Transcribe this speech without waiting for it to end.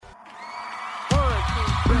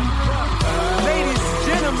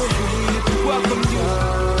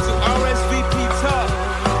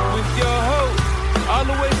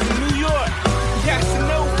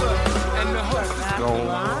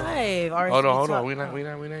Hold on. We not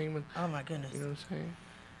even. Oh my goodness. You know what I'm saying?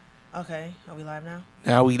 Okay, are we live now?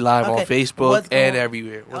 Now we live on Facebook and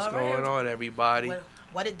everywhere. What's going on, everybody?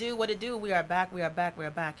 What it do? We are back. Let's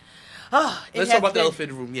talk about the elephant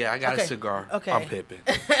in the room. Yeah, I got a cigar. Okay. I'm pimping.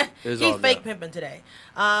 He's fake pimping today.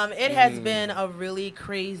 It has been a really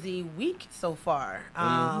crazy week so far.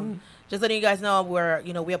 Just letting you guys know,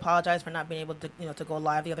 we apologize for not being able to, to go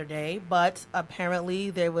live the other day, but apparently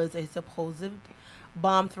there was a supposed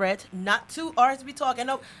bomb threat, not to RSV Talk. And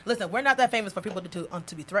no, listen, we're not that famous for people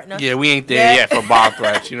to be threatening us. Yeah, we ain't there yet for bomb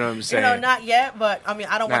threats. You know what I'm saying? Not yet. But I mean,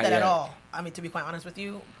 I don't want that yet. at all. I mean, to be quite honest with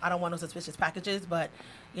you, I don't want no suspicious packages. But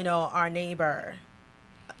our neighbor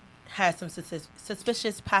has some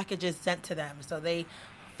suspicious packages sent to them, so they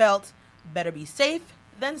felt better be safe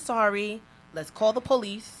than sorry. Let's call the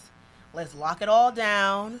police. Let's lock it all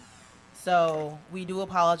down. So we do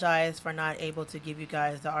apologize for not able to give you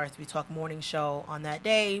guys the RSV Talk morning show on that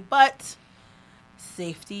day, but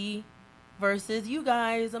safety versus you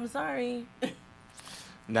guys. I'm sorry.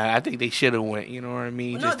 Nah, I think they should have went. You know what I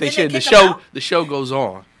mean? Well, no, they didn't should. they kick them out? The show goes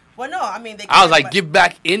on. Well, no, I mean I was like, get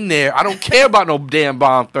back in there. I don't care about no damn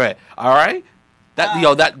bomb threat. All right?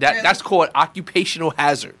 Really? That's called occupational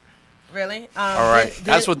hazard. Really? All right,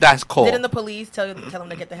 that's what that's called. Didn't the police tell them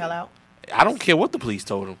to get the hell out? I don't care what the police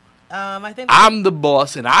told them. I think I'm the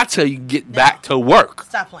boss, and I tell you get back to work.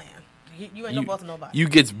 Stop playing. You ain't no boss to nobody. You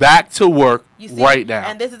get back to work right now.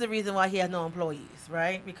 And this is the reason why he has no employees,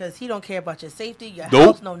 right? Because he don't care about your safety, your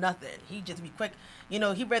Nope. house, no nothing. He just be quick.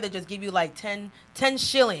 He'd rather just give you like 10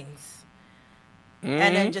 shillings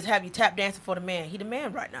and then just have you tap dancing for the man. He the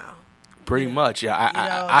man right now. Pretty much, yeah.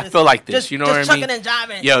 I feel like this. You know what I mean? And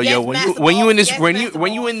jiving. Yo, Yes, when you in this yes,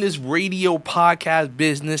 when you in this radio podcast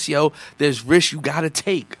business, there's risks you gotta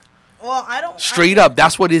take. Well, I don't. Straight up,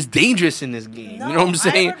 that's what is dangerous in this game. No, you know what I'm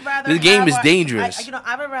saying? This game is dangerous.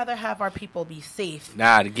 I would rather have our people be safe.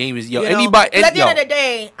 Nah, the game is anybody. At the end of the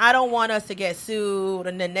day, I don't want us to get sued,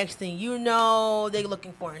 and the next thing you know, they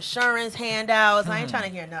looking for insurance handouts. I ain't trying to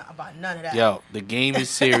hear about none of that. Yo, the game is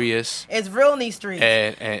serious. It's real in these streets.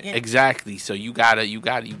 And exactly. So you gotta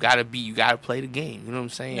play the game. You know what I'm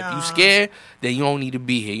saying? If you scared, then you don't need to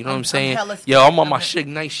be here. You know what I'm saying? Yo, I'm on my Suge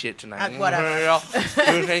Knight shit tonight. Whatever.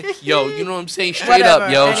 Yo, you know what I'm saying? Straight up,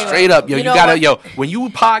 yo. You gotta, when you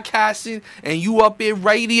podcasting and you up in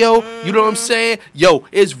radio, you know what I'm saying? Yo,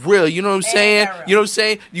 it's real. You know what I'm saying? You know what I'm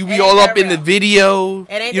saying? You be all up in the video.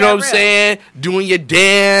 You know what I'm saying? Doing your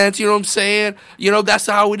dance. You know what I'm saying? That's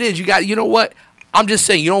how it is. You got, you know what? I'm just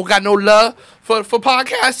saying, you don't got no love for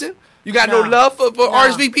podcasting? You got no love for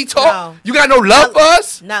RSVP Talk? No. You got no love for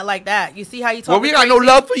us? Not like that. You see how you talk? Well, we got no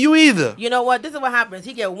love for you either. You know what? This is what happens.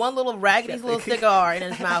 He get one little raggedy little cigar in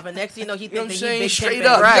his mouth, and next thing you know, he thinks that he's big straight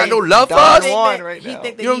up. Right. You got no love for us? He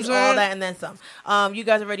thinks that he's all that and then some. You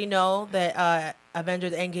guys already know that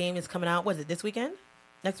Avengers Endgame is coming out. Was it this weekend?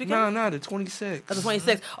 Next weekend? No, the 26th. Oh, the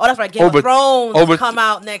 26th. Oh, that's right. Game of Thrones come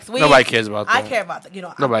out next week. Nobody cares about that. I care about that.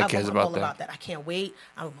 Nobody cares about all that. about that. I can't wait.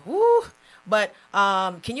 But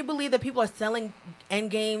can you believe that people are selling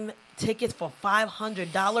Endgame tickets for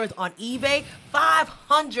 $500 on eBay?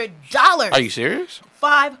 $500. Are you serious?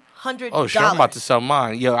 $500. Oh shit! I'm about to sell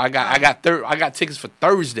mine. Yo, I got tickets for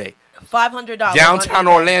Thursday. $500. Downtown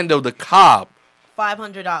Orlando, the Cobb.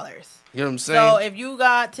 $500. You know what I'm saying? So if you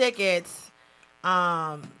got tickets,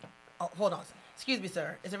 hold on. Excuse me,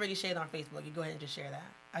 sir. It's already shared on Facebook. You go ahead and just share that.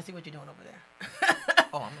 I see what you're doing over there.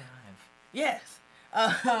 Oh, I'm live. Yes.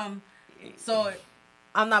 So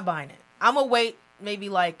I'm not buying it. I'm gonna wait maybe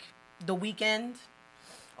like the weekend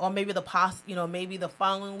or maybe maybe the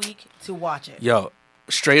following week to watch it. Yo,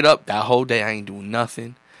 straight up, that whole day I ain't doing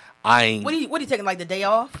nothing. What are you taking, like the day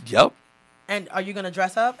off? Yep. And are you gonna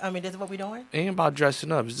dress up? I mean, this is what we're doing? It ain't about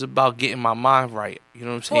dressing up. It's about getting my mind right. You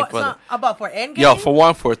know what I'm saying? For Endgame? Yo,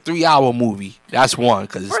 for a 3-hour movie. That's one,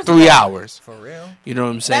 because it's 3 hours. For real? You know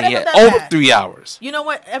what I'm saying? Yeah, over 3 hours. You know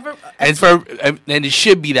what? And it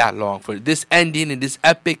should be that long. For this ending and this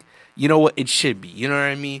epic, you know what? It should be. You know what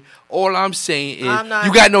I mean? All I'm saying is,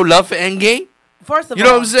 you got no love for Endgame? First of all, you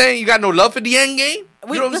know what I'm saying? You got no love for the Endgame?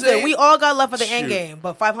 You know what I'm saying? We all got love for the Endgame,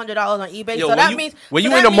 but $500 on eBay. Yo, so that means when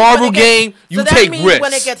you in the Marvel game, you take risks.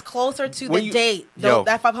 When it gets closer to the date,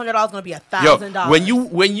 that $500 is gonna be $1,000.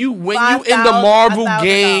 When you in the Marvel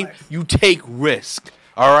game, you take risk.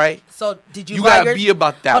 All right. So did you? You gotta be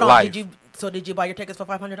about that life. Did you buy your tickets for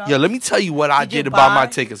 $500? Yeah, let me tell you what I did to buy my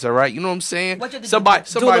tickets. All right, you know what I'm saying? Somebody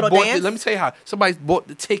bought. Let me tell you how somebody bought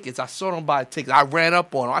the tickets. I saw them buy tickets. I ran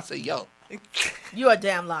up on them. I said, "Yo, you a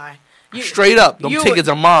damn lie." Straight up, them tickets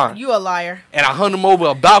are mine. You a liar. And I hung them over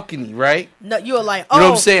a balcony, right? No, you a liar. You know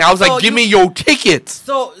what I'm saying? I was like, give me your tickets.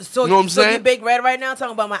 So you know what I'm saying? You Big Red right now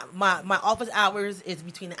talking about my office hours is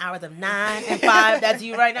between the hours of 9 and 5. That's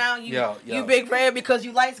you right now? You Big Red because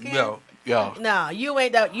you light skin? Yo. No, you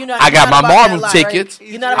ain't that. You know. I got my Marvel tickets.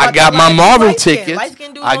 I got my Marvel tickets.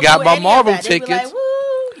 I got my Marvel tickets.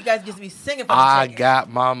 You guys just be singing for I got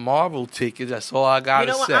my Marvel tickets. That's all I got to say.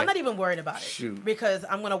 You know what? I'm not even worried about it. Shoot. Because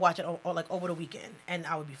I'm going to watch it like over the weekend, and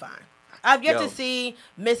I would be fine. I've yet to see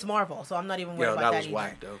Miss Marvel, so I'm not even worried about that either.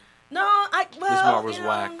 Whack, though. No, Miss Marvel's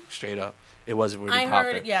whack, straight up. It wasn't really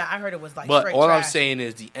popular. I heard it was like but straight all trash. I'm saying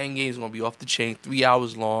is the end game is going to be off the chain, 3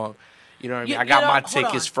 hours long. You know what I mean? I got my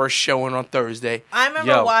tickets, first showing on Thursday. I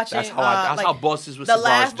remember watching. That's how bosses with the cigars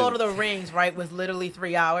last do. Lord of the Rings, right, was literally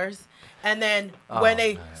 3 hours. And then when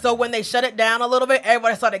they shut it down a little bit,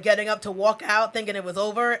 everybody started getting up to walk out, thinking it was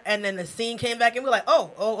over. And then the scene came back, and we're like,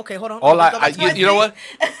 "Oh, okay, hold on." You know what?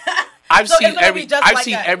 I've seen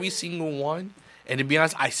every single one, and to be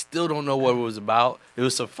honest, I still don't know what it was about. It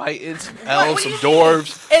was some fighting, some elves, some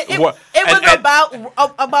dwarves. It was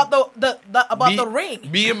about the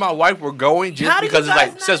ring. Me and my wife were going just because it's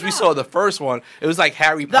like since we saw the first one, it was like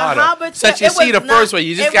Harry Potter. Hobbits, since you see the first one,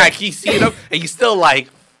 you just gotta keep seeing them, and you still like.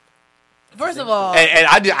 First of all, and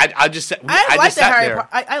I just sat there.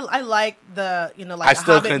 I like the like. I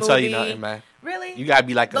still couldn't tell you nothing, man. Really? You gotta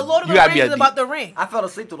be like the Lord of the Rings is about the ring. I fell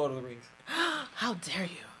asleep to Lord of the Rings. How dare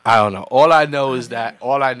you? I don't know. All I know is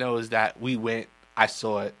that we went. I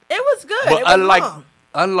saw it. It was good. But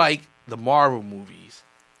unlike the Marvel movies,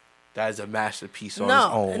 that is a masterpiece on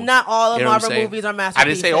its own. No, not all of Marvel movies are masterpieces. I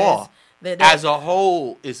didn't say all. As a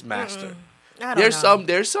whole, it's master. There's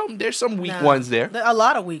some weak ones there. A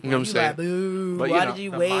lot of weak ones. You know what I'm saying? Like, boo, but, why did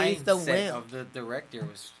you waste the whim? Of the director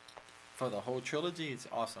was for the whole trilogy. It's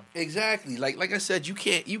awesome. Exactly. Like I said, you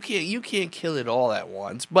can't kill it all at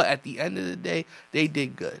once. But at the end of the day, they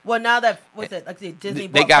did good. Well, now that Disney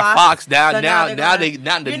they got Fox now. So now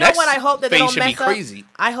the next what I hope that they don't should be crazy.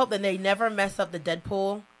 I hope that they never mess up the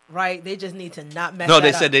Deadpool. Right, they just need to not mess. No,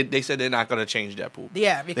 they said they're not going to change Deadpool.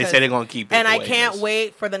 Yeah, because they said they're going to keep it. And I can't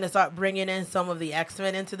wait for them to start bringing in some of the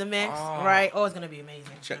X-Men into the mix. Right? Oh, it's going to be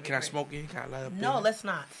amazing. Can I smoke it? Can I light up? No, let's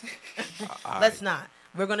not. Let's not.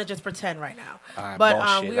 We're going to just pretend right now. Right,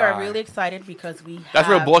 but we are really excited because we. That's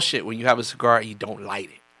real bullshit when you have a cigar and you don't light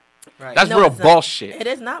it. Right. That's real bullshit. It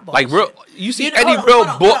is not bullshit. Like real, you see any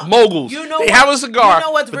moguls, they have a cigar,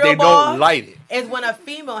 but they don't light it. Is when a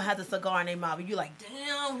female has a cigar in their mouth, you like,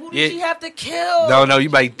 damn, who did she have to kill? No, you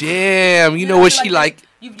like, damn, you know what she like.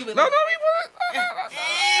 You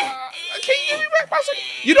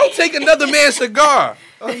don't take another man's cigar.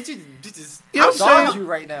 You just you know what I'm saying? You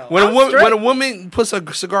right now. When a woman puts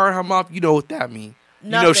a cigar in her mouth, you know what that means.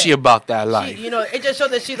 Nothing. You know she about that life. It just shows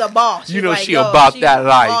that she's a boss. She's she about that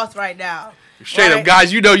life. Boss right now. Straight up,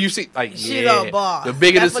 guys. You see, like she's a boss. The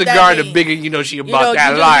bigger the cigar, the bigger she about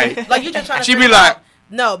that life. Like you just trying to. She be like,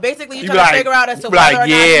 no. Basically, you trying to figure out as to whether or not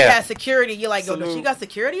she has security. You're like, does she got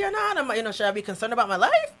security or not? Should I be concerned about my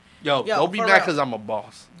life? Yo don't be mad because I'm a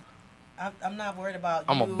boss. I'm not worried about.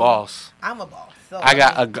 I'm a boss. I'm a boss. So, I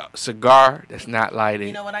got a cigar that's not lighted.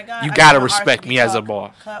 You know what I got? You gotta respect me as a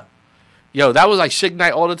boss. Yo, that was like Suge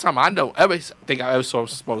Knight all the time. I don't ever think I ever saw him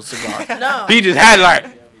smoke a cigar. No. He just had like.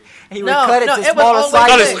 He would cut it to smaller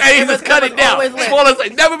sizes. He would cut it down. Smaller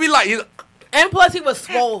size. Never be like. And plus, he was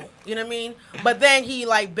swole. You know what I mean? But then he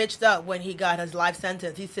like bitched up when he got his life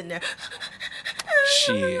sentence. He's sitting there.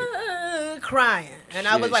 Shit. Crying. And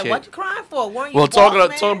I was like, what you crying for? Weren't you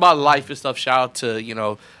talking about life and stuff, shout out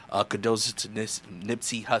to, condolences to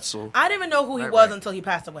Nipsey Hussle. I didn't even know who he was until he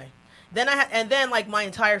passed away. Then like my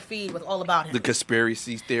entire feed was all about him. The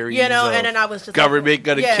conspiracy theories. And then I was just government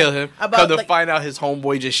gonna kill him. Come to find out his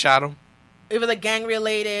homeboy just shot him. It was a gang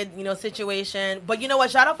related, situation. But you know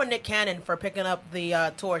what? Shout out for Nick Cannon for picking up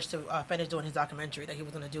the torch to finish doing his documentary that he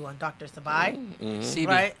was gonna do on Dr. Sabai. Mm-hmm. CB.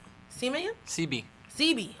 Right? C-Man?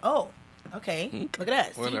 CB. Oh, okay. Look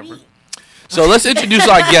at that. Whatever. CB. So let's introduce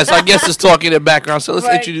our guest. Our guest is talking in the background. So let's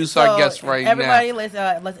introduce our guest now. Everybody,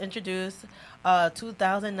 let's introduce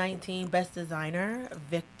 2019 Best Designer,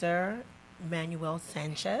 Victor Manuel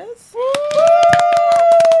Sanchez.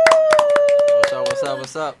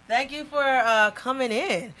 What's up? Thank you for coming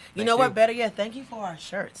in. You know what? Better yet, thank you for our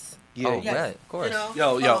shirts. Yeah, right, of course.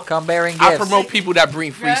 Yo, come bearing gifts. I promote people that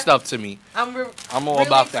bring free stuff to me. I'm all really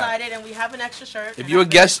about excited, that. And we have an extra shirt. If you're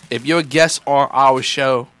a guest on our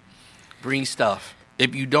show, bring stuff.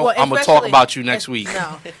 If you don't, I'm gonna talk about you next week.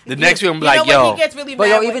 No. The next week I'm You like, know yo. what, he gets really But mad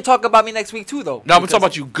yo, when- even talk about me next week too, though. No, I'm gonna talk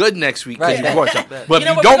about you good next week. 'Cause Right. you brought some. But You if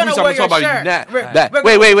know you what, don't, we're I'm gonna gonna wear talk about your you shirt. that. We're- That. we're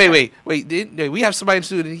Wait. We have somebody in the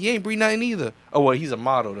studio. He ain't bring nothing either. Oh well, he's a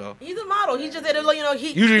model though. He's a model. He just did it. You know,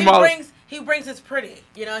 Usually he model- brings his pretty.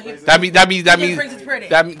 You know, he That means brings his pretty.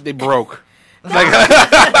 that means they broke. Like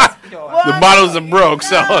the models are broke,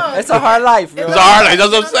 so It's a hard life. Yo. It's a hard life.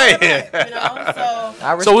 That's what I'm saying. You know, so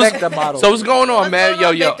I So what's- respect the model. So what's going on, What's man? going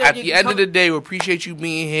on, Yo. Victor? At You the end come- of the day, we appreciate you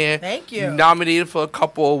being here. Thank you. You nominated for a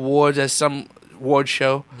couple awards at some award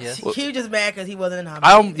show. Yes. he was just mad because he wasn't nominated.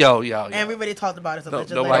 I don't. Yo. Everybody talked about it. So No- let's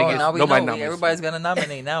just nobody let it gets- go. now we nobody know. nominates. Everybody's gonna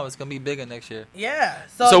nominate now. It's gonna be bigger next year. Yeah.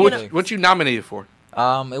 So So, what you nominated for?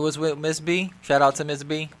 It was with Miss B. Shout out to Miss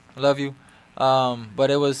B. Love you. But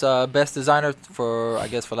it was best designer for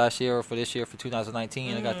last year or for this year for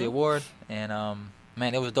 2019. I got the award, and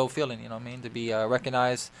man, it was a dope feeling. You know what I mean, to be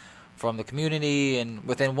recognized from the community, and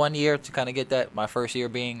within 1 year to kind of get that. My first year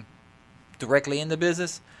being directly in the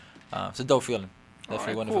business, it's a dope feeling.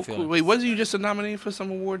 Definitely a wonderful feeling. Wait, wasn't you just nominated for some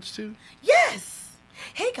awards too? yes.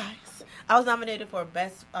 Hey guys, I was nominated for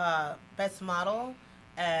best model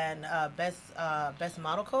and best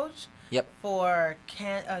model coach. Yep. For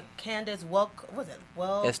Candace Welk, was it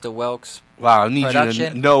Welk? Esther Welks. Wow, I need you to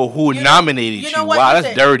Production. know who nominated you. you know what? Wow, Listen,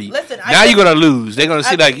 that's dirty. listen, now you're gonna lose. They're gonna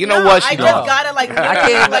say like, you know what? I She just don't. got it like I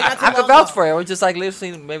can't. like, not too I could long vouch ago. for it. It was just like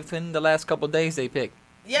literally maybe within the last couple of days they picked.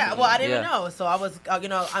 Yeah, well, I didn't Yeah. know, so I was,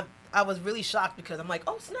 I was really shocked because I'm like,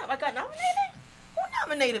 oh snap, I got nominated. Who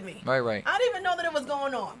nominated me? Right. I didn't even know that it was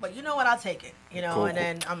going on, but you know what? I'll take it. You know, Cool, and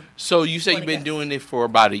then I'm So you say Going you've been against. doing it for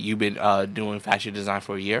about you've been doing fashion design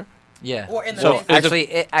for a year. Yeah. Or in the So-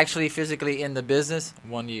 business. actually physically in the business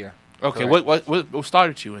 1 year. Okay, Correct. what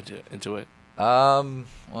started you into it?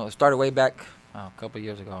 Well, it started way back a couple of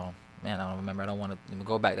years ago. Man, I don't remember. I don't want to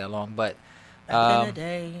go back that long, but Back in the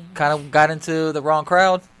day. kind of got into the wrong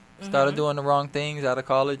crowd. Started Mhm. doing the wrong things out of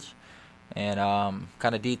college, and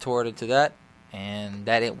kind of detoured into that, and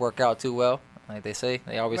that didn't work out too well. Like they say,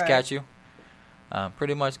 they always Right. catch you.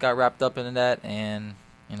 Pretty much got wrapped up into that, and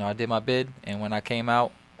I did my bid. And when I came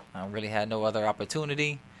out, I really had no other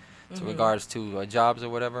opportunity to regards to jobs or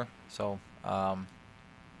whatever. So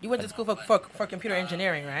You went to school for computer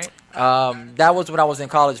engineering, right? that was what I was in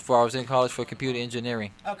college for. I was in college for computer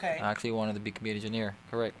engineering. Okay. I actually wanted to be a computer engineer.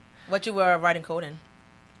 Correct. What you were writing code in?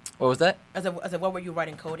 What was that? I said, what were you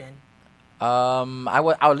writing code in?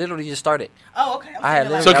 I literally just started. Oh, okay. I had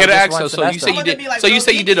So That can I was ask? just So one you say semester. you I'm did. gonna be like So you real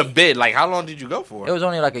say you did a geeky. bid. Like how long did you go for? It was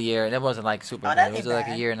only like a year, and it wasn't like super. Oh, big. that It was ain't like a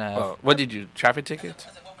bad. year and a half. What did you? Traffic tickets?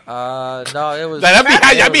 No, it was. That'd be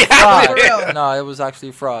Traffic be fraud. For real. No, it was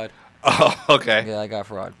actually fraud. Oh, okay. Yeah, I got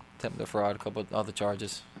fraud, attempted fraud, a couple other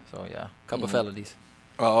charges. So yeah, a couple felonies.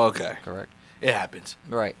 Oh, okay. Correct. It happens.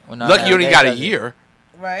 Right. Well, no, Lucky you only that got a does it. year.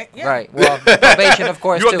 Right. Yeah. Right. Well, probation, of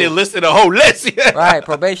course, You up there too. listed a whole list. Right,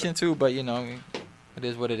 probation too, but it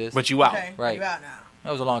is what it is. But you out. Okay. Right. You out now.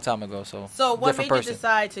 That was a long time ago, so. So what different made person. you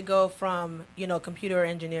decide to go from, computer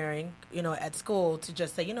engineering, at school to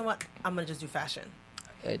just say, you know what, I'm going to just do fashion?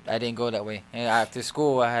 I didn't go that way. And after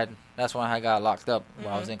school, that's when I got locked up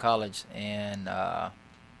while I was in college, and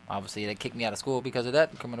obviously they kicked me out of school because of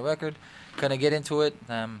that criminal record. Couldn't get into it.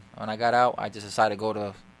 When I got out, I just decided to go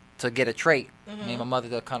to get a trade. Me and my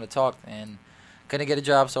mother kind of talked and couldn't get a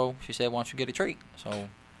job, so she said, "Why don't you get a trade?" So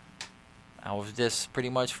I was just pretty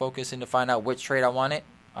much focusing to find out which trade I wanted.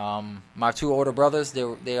 My two older brothers,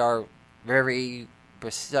 they are very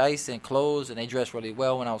precise in clothes, and they dress really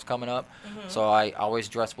well when I was coming up. So I always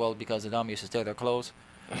dressed well because of them. Used to steal their clothes.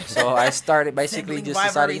 So I started basically Sibling just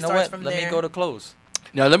decided, rivalry you know starts what? from Let me there. go to clothes.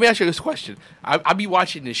 Now let me ask you this question. I be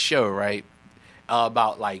watching this show, right?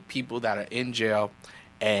 About like people that are in jail,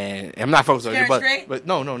 and I'm not focused on Scared it, straight? but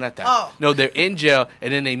no, not that. Oh. No, they're in jail,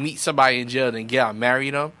 and then they meet somebody in jail, and then get out, and marry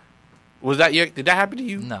them. Was that did that happen to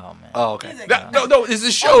you? No, man. Oh, okay. He's like, No. Is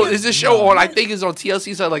this show? Is this show on? I think it's on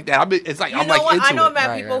TLC, something like that. It's like You I'm know like what? into I know it. mad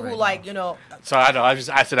Right, people right, who right. So I know. I just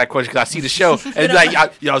answered that question because I see the show, and it's like I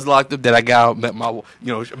was locked up. Then I got out, met my,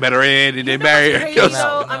 met her in, and then married her. Crazy, No,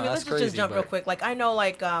 though? no, I mean, that's let's just crazy, jump real but- quick. Like I know,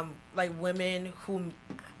 like women who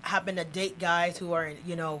happen to date guys who are,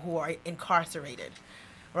 who are incarcerated,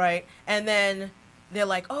 right? And then they're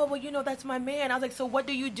like, oh, well, that's my man. I was like, so what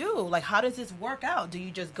do you do? Like, how does this work out? Do you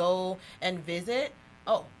just go and visit?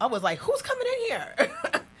 Oh, I was like, who's coming in here?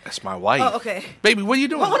 That's my wife. Oh, okay. Baby, what are you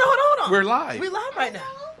doing? Hold on. We're live. We're live right now.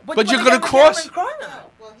 But you you're wanna gonna get cross- the camera and cry now?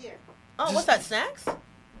 Well, here, Oh, what's that? Snacks?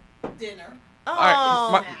 dinner. Oh.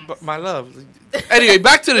 All right, my love. Anyway,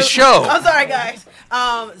 back to the show. I'm sorry, guys.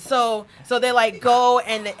 So they like go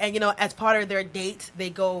and as part of their date, they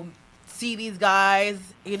go see these guys,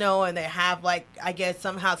 you know, and they have like, I guess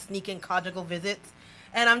somehow sneaking conjugal visits,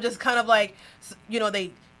 and I'm just kind of like, you know,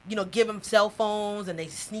 they, you know, give them cell phones and they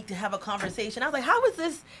sneak to have a conversation. I was like, how is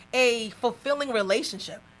this a fulfilling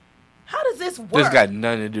relationship? How does this work? This got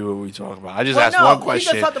nothing to do with what we talking about. I just asked one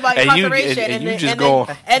question. You just talked about incarceration,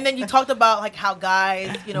 and then you talked about like how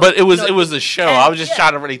guys, you know. But it was a show. I was just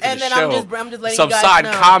trying to relate to the show. I'm just letting some you guys side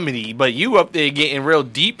know. comedy, but you up there getting real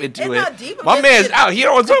deep into it's it. Not deep. My man's out. He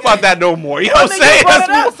don't want to talk about that no more. You know what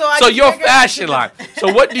I'm saying? So your fashion line.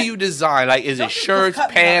 So what do you design? Like, is it shirts,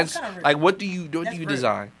 pants? Like, what do you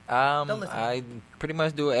design? I pretty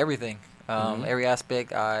much do everything. Every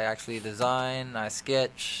aspect. I actually design. I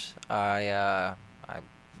sketch. I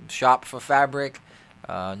shop for fabric,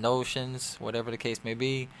 notions, whatever the case may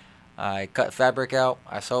be. I cut fabric out.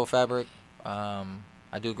 I sew fabric. I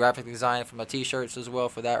do graphic design for my T-shirts as well,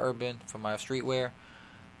 for that urban, for my streetwear.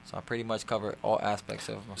 So I pretty much cover all aspects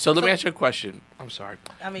of them. So let me ask you a question. I'm sorry.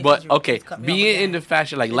 But, okay, being in the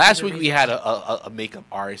fashion, like last week we had a makeup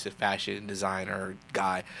artist, a fashion designer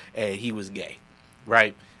guy, and he was gay,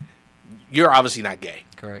 right? You're obviously not gay.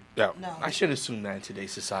 Correct. No. I should assume that in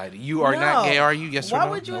today's society. You are not gay, are you? Yes or no?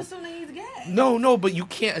 Why would you assume that he's gay? No, but you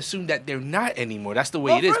can't assume that they're not anymore. That's the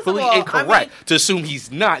way it is. Fully incorrect to assume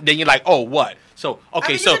he's not. Then you're like, oh, what? So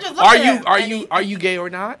okay, so are you gay or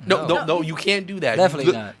not? No, you can't do that.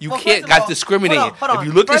 Definitely not. You can't. Got discriminated. If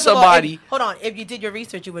you look at somebody, hold on. If you did your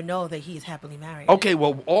research, you would know that he's happily married. Okay,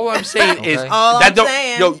 well, all I'm saying is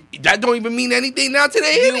that don't even mean anything now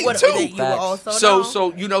today. You would also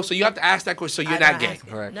know. So you have to ask that question. So you're not gay.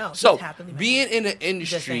 Correct. No. So being in an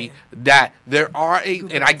industry that there are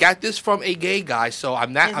and I got this from a gay guy, so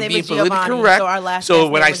I'm being politically correct. So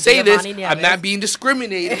when I say this, I'm not being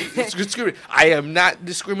discriminated. I am not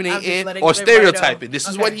discriminating or stereotyping. This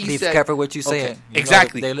is what he said. Be careful what you say.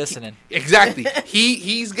 Exactly. They're listening. Exactly.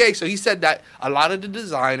 He's gay, so he said that a lot of the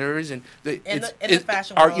designers and the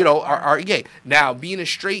fashion are gay. Now, being a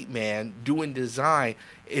straight man doing design,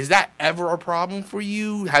 is that ever a problem for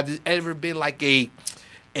you? Have there ever been like a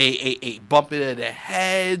bump into the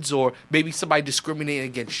heads, or maybe somebody discriminating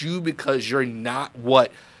against you because you're not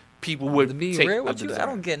what people would to be take real with you? I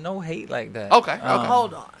don't get no hate like that. Okay.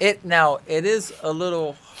 Hold on. It is a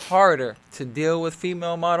little harder to deal with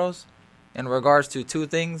female models in regards to two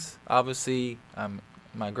things. Obviously, I'm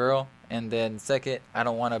my girl, and then second, I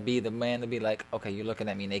don't want to be the man to be like, okay, you're looking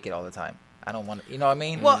at me naked all the time. I don't want to, you know what I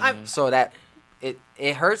mean? Well, so that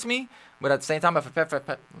it hurts me. But at the same time,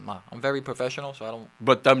 I'm very professional, so I don't.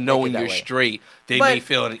 But them knowing you're straight, they may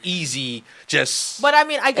feel it easy. Just. But I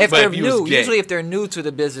mean, I if they're new, usually if they're new to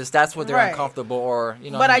the business, that's what they're uncomfortable, or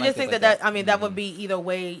you know. But I just think that I mean that would be either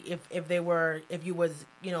way if you was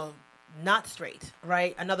not straight,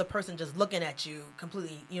 right? Another person just looking at you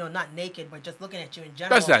completely, not naked, but just looking at you in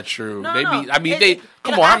general. That's not true. How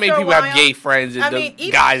many people have gay friends and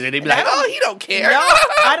guys and they be like, oh, he don't care. No,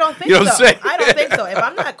 I don't think so. What I'm saying? I don't think so. If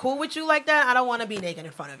I'm not cool with you like that, I don't want to be naked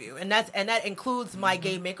in front of you. And that includes my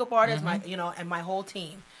gay makeup artist, and my whole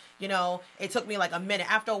team. It took me like a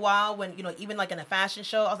minute. After a while, when, even like in a fashion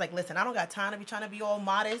show, I was like, listen, I don't got time to be trying to be all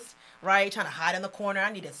modest, right? Trying to hide in the corner.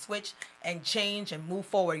 I need to switch and change and move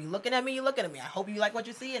forward. You looking at me, you looking at me. I hope you like what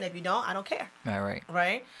you see. And if you don't, I don't care. All right.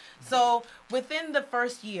 Right? So within the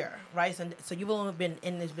first year, right? So you've only been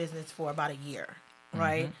in this business for about a year,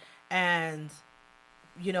 right? And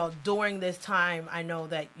during this time, I know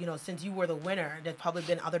that, since you were the winner, there's probably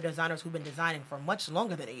been other designers who've been designing for much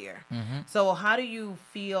longer than a year. So how do you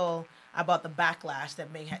feel about the backlash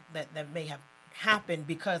that may have happened?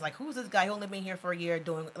 Because, like, who's this guy who only been here for a year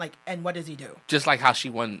doing, like, and what does he do? Just like how she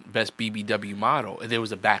won Best BBW Model, and there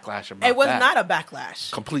was a backlash about that. It was not a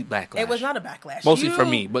backlash. Complete backlash. It was not a backlash. Mostly for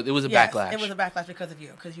me, but it was a backlash. It was a backlash because of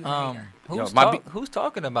you, because you were a hater. Who's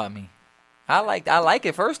talking about me? I like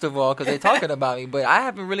it, first of all, because they're talking about me, but I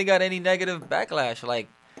haven't really got any negative backlash. Like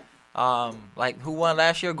who won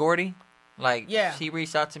last year? Gordy. She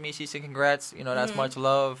reached out to me. She said, "Congrats, that's much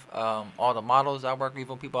love." All the models I work with,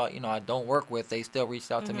 even people I don't work with, they still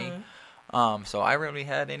reached out to me. So I really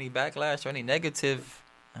had any backlash or any negative,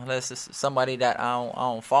 unless it's somebody that I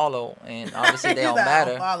don't follow, and obviously they don't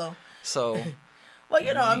matter. Follow. So, well,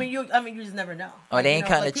 you just never know. Oh, they ain't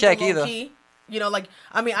cutting the check either. I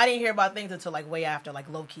didn't hear about things until like way after, like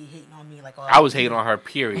low key hating on me, like I was hating on her,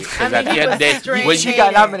 period. Because at the end of the day, when you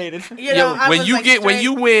got nominated, when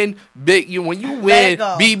you win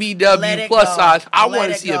BBW plus size, I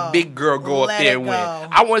want to see a big girl go up there and win.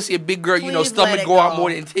 I want to see a big girl, stomach go out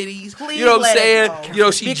more than titties. You know what I'm saying?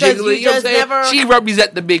 She jiggling. You know what I'm saying? She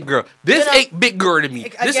represent the big girl. This ain't big girl to me.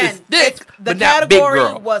 This is thick, but not big girl. The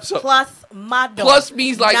category was plus model. Plus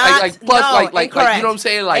means like plus no, like you know what I'm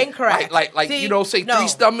saying? Like incorrect. Like See, you know, say no, 3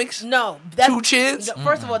 stomachs, no, 2 chins. No,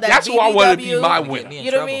 first of all, that's who I want to be my winner.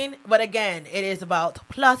 You know what I mean? But again, it is about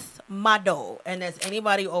plus model, and that's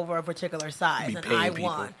anybody over a particular size. And I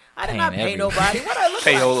won. I did not pay nobody. What I look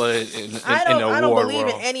Payola like? in the I don't award believe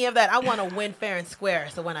world. in any of that. I want to win fair and square.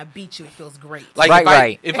 So when I beat you, it feels great.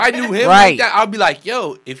 Like if I knew him Right. like that, I'd be like,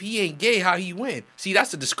 yo, if he ain't gay, how he win? See,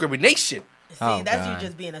 that's a discrimination. See, that's you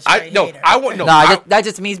just being a straight hater. That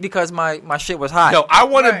just means because my shit was hot. No, I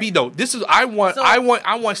want to be This is I want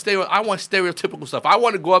stereotypical stuff. I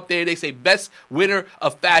want to go up there. They say best winner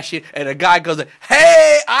of fashion, and a guy goes like,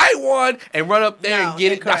 "Hey, I won," and run up there and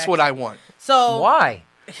get it. That's what I want. So why?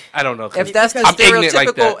 I don't know. If that's I'm ignorant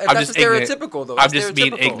like that. If that's stereotypical, though. I'm just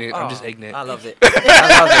being ignorant. I'm just ignorant. I love it.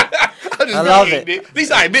 I love it. At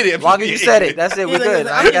least I admit it. As long as you said it, that's it. We're good.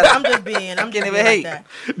 I'm just being. I'm can't just even hate. Like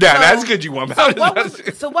that. Nah, that's good. You want.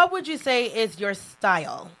 So what would you say is your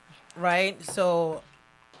style, right? So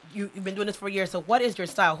you've been doing this for years. So what is your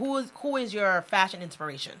style? Who is your fashion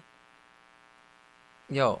inspiration?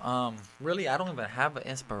 Yo, really, I don't even have an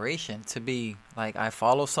inspiration to be like I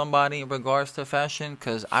follow somebody in regards to fashion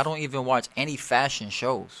because I don't even watch any fashion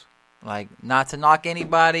shows. Like, not to knock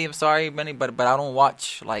anybody, I'm sorry, but I don't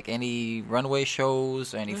watch like any runway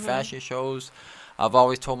shows or any fashion shows. I've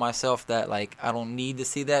always told myself that like I don't need to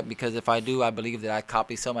see that because if I do, I believe that I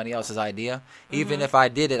copy somebody else's idea. Even if I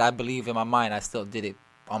did it, I believe in my mind I still did it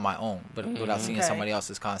on my own, but without seeing somebody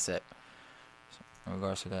else's concept. So, in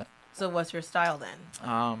regards to that. So what's your style then?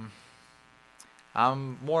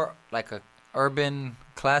 I'm more like a urban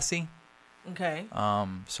classy. Okay.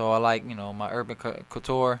 So I like, my urban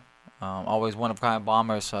couture. Always one of a kind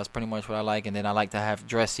bombers, so that's pretty much what I like. And then I like to have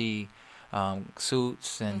dressy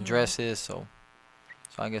suits and dresses. So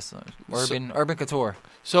I guess urban couture.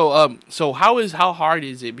 So how hard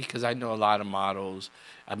is it? Because I know a lot of models.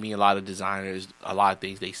 I mean, a lot of designers. A lot of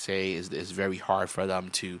things they say is very hard for them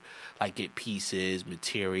to like get pieces,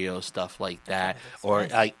 material, stuff like that. Or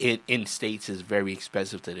like in states is very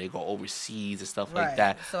expensive. So they go overseas and stuff like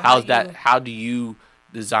that. So how do you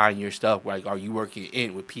design your stuff? Like, are you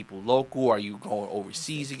working with people local? Are you going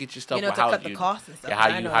overseas to get your stuff? To cut the cost and stuff.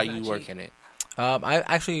 Yeah, how you working it? I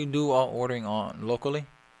actually do all ordering on locally.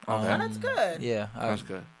 Okay. That's good. Yeah, that's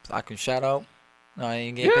good. I can shout out. I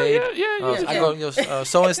ain't getting paid. Yeah. I go to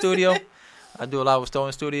Sewing Studio. I do a lot with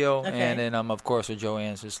Sewing Studio, and then of course with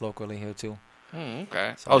Joann's just locally here too.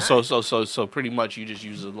 Okay. So pretty much you just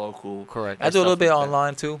use a local. Correct. I do a little bit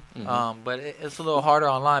online too, but it's a little harder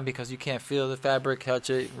online because you can't feel the fabric, touch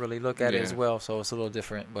it, really look at it as well. So it's a little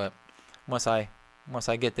different. But once I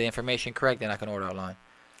get the information correct, then I can order online.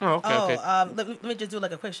 Oh, okay. Let me just do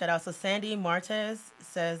like a quick shout out. So Sandy Martez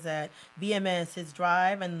says that BMS, his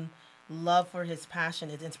drive and love for his passion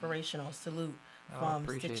is inspirational. Salute from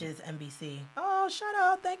Stitches NBC. Oh, shout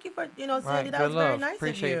out! Thank you for Sandy. That was very nice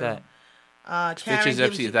Appreciate of you. That. Stitches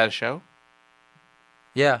NBC, is that a show?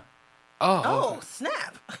 Yeah. Oh,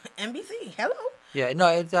 snap! NBC. Hello. Yeah, no,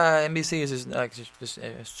 it's NBC is just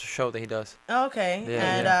a show that he does. Okay,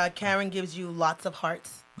 yeah, and Karen gives you lots of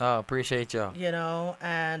hearts. Oh, appreciate y'all.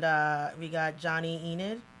 And we got Johnny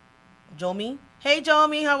Enid, Jomi. Hey,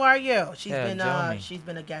 Jomi, how are you? She's been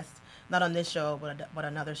a guest, not on this show, but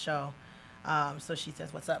another show. So she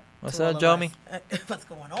says, "What's up? What's up, Jomi? What's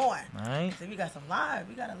going on?" All right. So we got a live.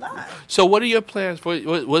 So what are your plans for?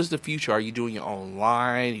 What's the future? Are you doing your own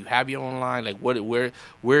line? You have your own line? Like where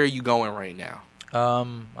are you going right now?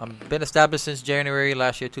 I've been established since January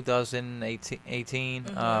last year, 2018.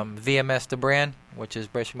 VMS, the brand, which is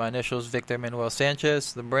basically my initials, Victor Manuel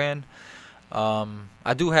Sanchez, the brand.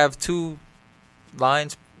 I do have 2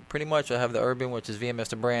 lines, pretty much. I have the urban, which is VMS,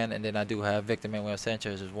 the brand, and then I do have Victor Manuel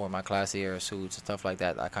Sanchez, which is more of my classier suits and stuff like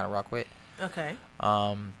that I kind of rock with. Okay.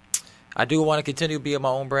 I do want to continue to be my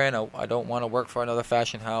own brand. I don't want to work for another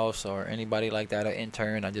fashion house or anybody like that, or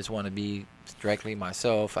intern. I just want to be directly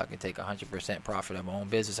myself. I can take 100% profit of my own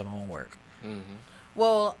business and my own work. Mm-hmm.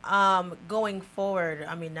 Well, going forward,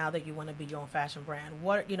 I mean, now that you want to be your own fashion brand,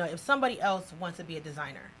 if somebody else wants to be a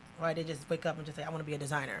designer, right? They just wake up and just say, "I want to be a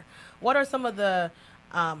designer." What are some of the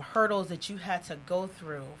hurdles that you had to go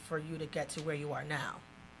through for you to get to where you are now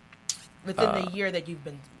within the year that you've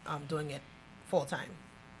been doing it full time?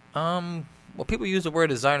 Well, people use the word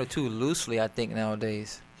designer too loosely, I think,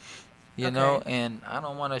 nowadays. You know, and I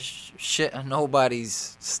don't want to shit on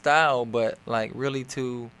nobody's style, but like really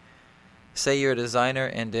to say you're a designer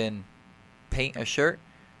and then paint a shirt,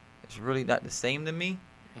 it's really not the same to me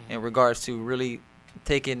in regards to really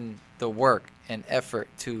taking the work and effort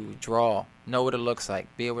to draw know what it looks like,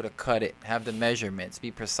 be able to cut it, have the measurements,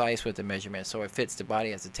 be precise with the measurements so it fits the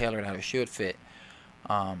body as a tailor how it should fit.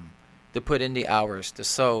 To put in the hours, to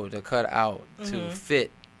sew, to cut out, to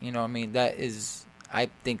fit. You know what I mean? That is, I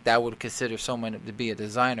think that would consider someone to be a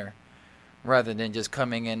designer rather than just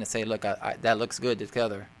coming in and say, look, that looks good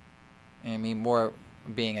together. I mean, more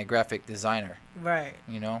being a graphic designer. Right.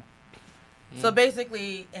 You know? So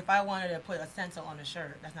basically, if I wanted to put a stencil on a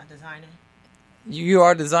shirt, that's not designing? You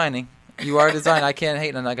are designing. You are designing. I can't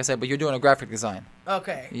hate on, like I said, but you're doing a graphic design.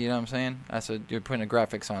 Okay. You know what I'm saying? You're putting the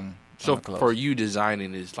graphics on. So for you,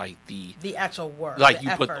 designing is like the actual work, like you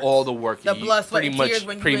put all the work, the blood, sweat, and tears.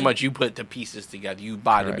 Pretty much, you put the pieces together. You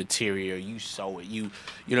buy the material, you sew it. You know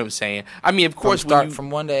what I'm saying? I mean, of course,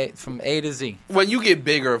 from A to Z. When you get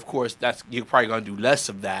bigger, of course, you're probably gonna do less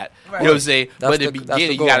of that. Right. You know what I'm saying? But in the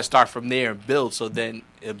beginning, you got to start from there and build. So then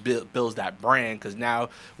it builds that brand, because now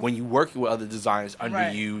when you work with other designers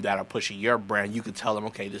under you that are pushing your brand, you can tell them,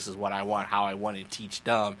 okay, this is what I want, how I want to teach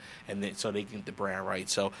them, and then so they can get the brand right.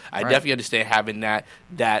 So I definitely understand having that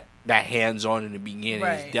hands on in the beginning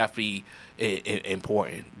is definitely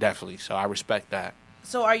important, definitely. So I respect that.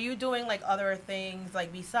 So are you doing like other things,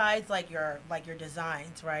 like besides like your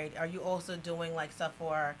designs, right? Are you also doing like stuff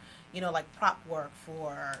for, like prop work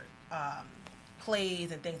for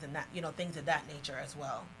plays and things things of that nature as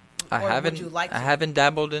well? I haven't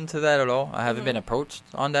dabbled into that at all. I haven't been approached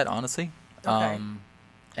on that, honestly. Okay.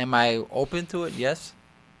 Am I open to it? Yes.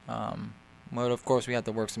 Well, of course, we have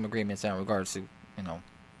to work some agreements in regards to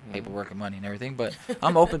paperwork and money and everything. But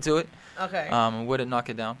I'm open to it. Okay. Wouldn't knock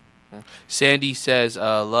it down. Sandy says,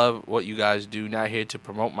 love what you guys do. Not here to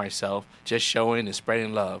promote myself, just showing and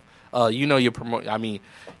spreading love. You're promoting. I mean,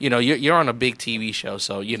 you're on a big TV show,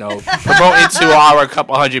 so promoting to a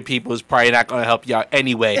couple hundred people is probably not going to help you out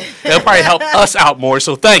anyway. It'll probably help us out more.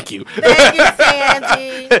 So thank you. Thank you,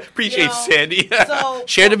 Sandy. Appreciate you, Sandy. So,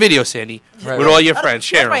 share the video, Sandy, with all your friends.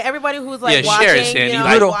 Share right. them. Everybody who's watching, share it, Sandy.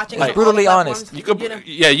 Watching brutally honest. You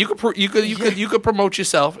could promote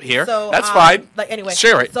yourself here. So, that's fine. Anyway,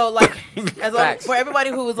 share it. So for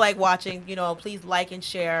everybody who is watching, please like and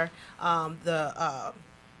share the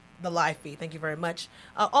live feed. Thank you very much.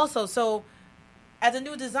 Also, so as a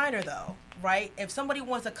new designer though, right? If somebody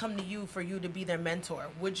wants to come to you for you to be their mentor,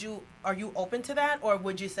 are you open to that, or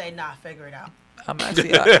would you say, nah, figure it out? I'm actually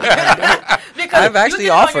because I've actually you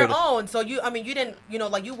did offered it on your own. So you didn't,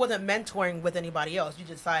 you wasn't mentoring with anybody else. You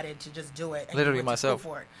decided to just do it. And literally myself.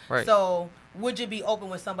 For it. Right. So would you be open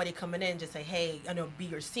with somebody coming in, just say, hey, be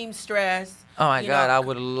your seamstress? Oh my God, I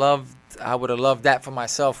would have loved that for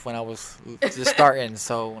myself when I was just starting.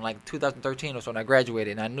 So like 2013 was when I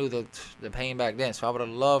graduated, and I knew the pain back then. So I would have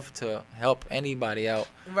loved to help anybody out.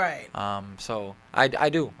 Right. So I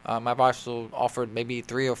do. I've also offered maybe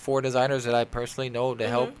 3 or 4 designers that I personally know to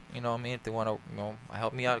help. You know what I mean? If they want to,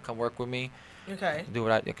 help me out, come work with me. Okay. Do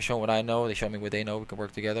what they can show what I know. They show me what they know. We can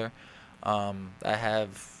work together. I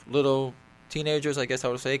have little teenagers, I guess I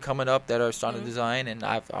would say, coming up that are starting to design, and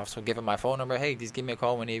I've also given my phone number. Hey, just give me a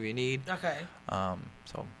call whenever you need. Okay.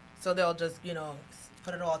 So they'll just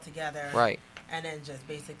put it all together, right? And then just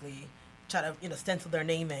basically try to stencil their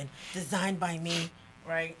name in, designed by me,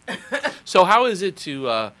 right? So how is it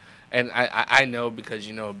to and I know, because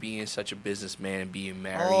being such a businessman and being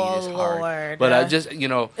married is hard. Lord. But just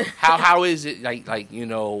how is it like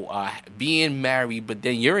being married, but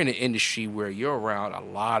then you're in an industry where you're around a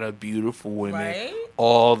lot of beautiful women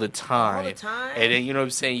all the time. And then what I'm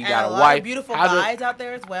saying, you got a wife, of beautiful guys out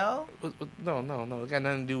there as well. No, it got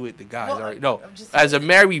nothing to do with the guys. Well, right? No, as a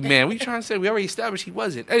married man, we trying to say we already established he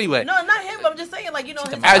wasn't. Anyway, no, not him. I'm just saying,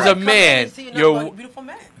 as a man, you're beautiful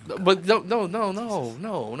man. But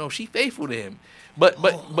no. She faithful to him. But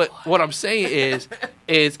what I'm saying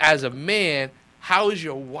is as a man, how is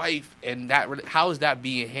your wife and how is that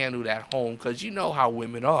being handled at home? Because you know how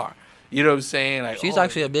women are. You know what I'm saying? Like, she's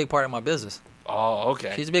actually a big part of my business. Oh,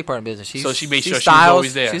 okay. She's a big part of business. So she makes sure she's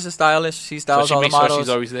always there. She's a stylist. She styles so all the models. Sure she's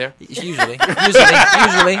always there. Usually.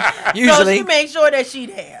 So she makes sure that she's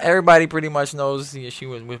there. Everybody pretty much knows she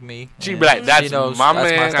was with me. She be like, that's my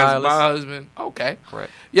man, that's my husband. Okay.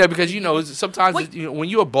 Correct. Yeah, because sometimes when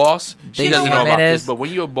you're a boss, she doesn't know about this, but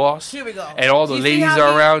when you're a boss, here we go. And all the ladies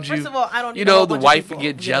are around you, first of all, I don't the wife would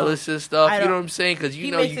get jealous and stuff. You know what I'm saying? Because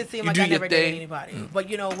he makes it seem like I never dated thing. anybody. But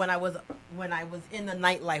when I was in the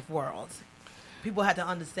nightlife world, people had to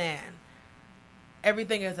understand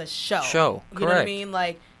everything is a show. Correct. You know what I mean?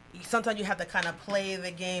 Like, sometimes you have to kind of play the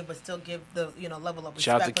game, but still give the level of respect.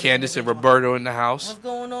 Shout out to Candace and Roberto in the house. What's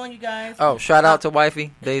going on, you guys? Oh, shout out to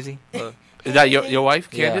wifey Daisy. Is that your wife,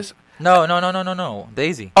 Candace? Yeah. No.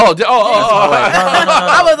 Daisy. Oh. No.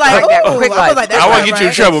 I was like, ooh. Quick I was like, that's I want not to get you in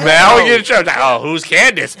right. trouble, man. I want to get you in trouble. Like, oh, who's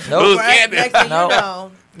Candace? Nope. Who's Right? Candace? Next thing No. you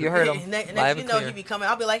know, You heard him. Next Live you and know, clear. he be coming.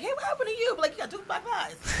 I'll be like, hey, what happened to you? Be like, you got 2 black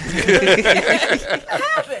eyes. What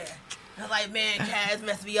happened? I'm like, man, Kaz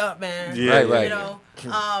messed me up, man. Yeah, right. You know,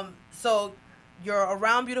 so you're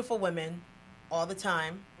around beautiful women all the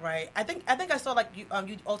time, right? I think I saw like you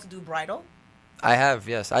also do bridal, I have,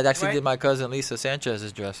 yes. I actually Right. did my cousin Lisa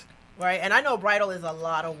Sanchez's dress. right? And I know bridal is a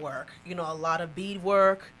lot of work. You know, a lot of bead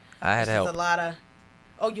work. I had It's help. a lot of.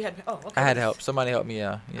 Oh, you had. Oh, okay. I had help. Somebody helped me.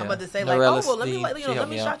 Yeah. I'm about to say Norella like, oh well, let me Lee, let, you she know, let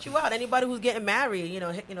helped me out. shout you out. Anybody who's getting married, you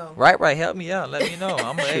know, Right. Help me out. Let me know.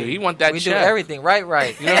 I'm Shit, hey, he want that we check. do everything.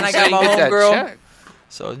 Right. You know And what I I'm got saying? my Get that homegirl. check.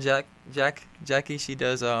 So Jackie, she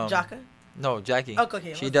does Jaka. No, Jackie. Oh,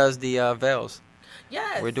 okay. She does the veils.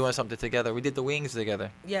 Yes. We're doing something together. We did the wings together.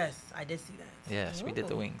 Yes, I did see that. Yes, we did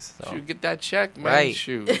the Ooh. wings. So Shoot, get that check, man. Right.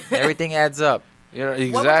 Shoot. everything adds up. You know,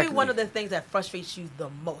 exactly. What would be one of the things that frustrates you the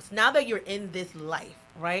most? Now that you're in this life,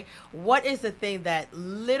 right? What is the thing that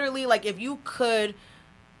literally, like, if you could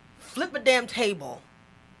flip a damn table,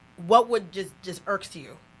 what would just irks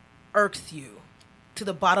you to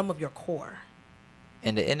the bottom of your core?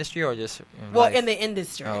 In the industry or just Well, life? in the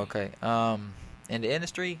industry. Oh, okay. In the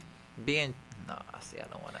industry, being no, see, I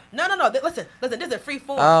don't want to. No. Listen. This is a free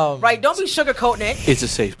form, Um, right? Don't be sugarcoating it. It's a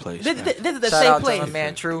safe place. This is a Shout safe out place. to my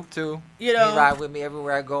man True too. You know? He ride with me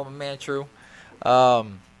everywhere I go. My man True. All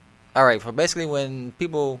right. For basically, when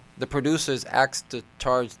the producers ask to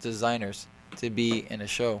charge designers to be in a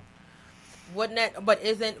show, Wouldn't that? But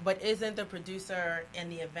isn't the producer in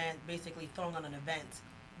the event basically throwing on an event?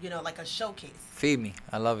 You know, like a showcase. feed me.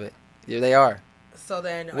 I love it. Yeah, they are. So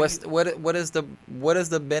then, What is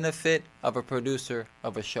the benefit of a producer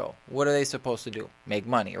of a show? What are they supposed to do? Make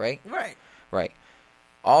money, right? right? Right.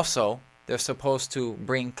 Also, they're supposed to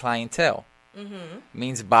bring clientele.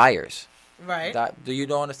 Means buyers. Right. Do you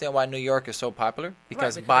don't understand why New York is so popular?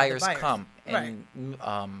 Because, because of the buyers buyers. come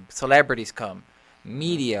and celebrities come,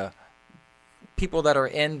 media, people that are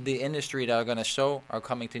in the industry that are going to show are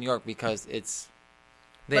coming to New York because it's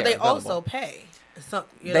there. But they available. also pay. So,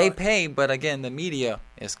 They pay, but again, the media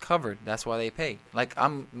is covered. That's why they pay. Like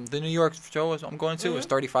the New York show I'm going to is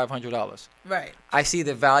 $3,500. Right. I see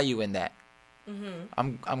the value in that.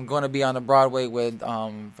 I'm going to be on the Broadway with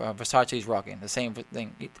Versace's rocking the same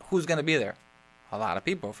thing. Who's going to be there? A lot of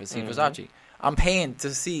people for see Versace. I'm paying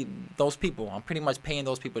to see those people. I'm pretty much paying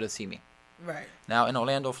those people to see me. Right. Now in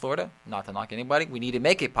Orlando, Florida, not to knock anybody, we need to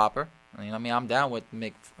make it popper. You know what I mean? I'm down with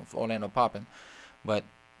make Orlando popping, but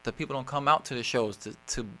the people don't come out to the shows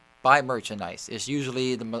to buy merchandise. It's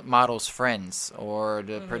usually the model's friends or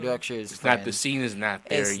the producers. It's not the scene is not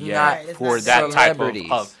there It's yet not- it's for not that type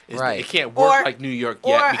celebrities. of Right. It can't work Or- like New York Or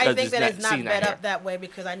yet because I think that it's it's not not seen set here. up that way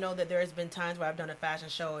because I know that there has been times where I've done a fashion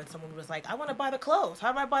show and someone was like, "I want to buy the clothes.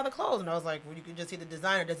 How do I buy the clothes?" And I was like, "Well, you can just see the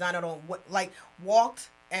designer. Designer don't walked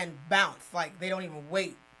and bounced. Like they don't even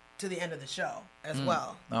wait to the end of the show as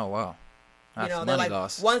well. Oh wow, that's You know, they're money like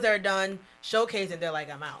loss. once they're done showcasing, they're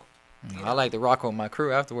like, "I'm out." I like to rock with my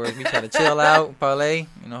crew afterwards. We try to chill out, parlay.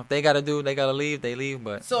 You know, if they gotta leave, they leave.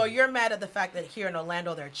 But So you're mad at the fact that here in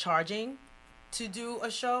Orlando they're charging to do a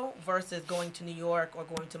show versus going to New York or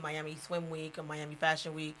going to Miami Swim Week or Miami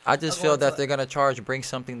Fashion Week. I just or feel going that to they're gonna charge, bring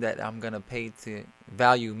something that I'm gonna pay to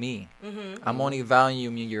value me. I'm only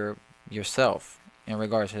valuing yourself in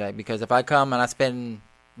regards to that, because if I come and I spend,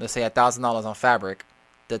 let's say, $1,000 on fabric,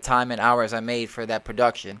 the time and hours I made for that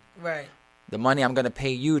production, right. the money I'm gonna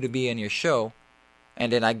pay you to be in your show,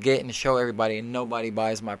 and then I get and show everybody, and nobody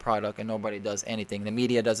buys my product, and nobody does anything. The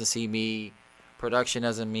media doesn't see me, production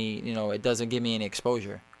doesn't it doesn't give me any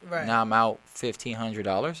exposure. Right. Now I'm out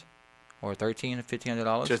 $1,500 or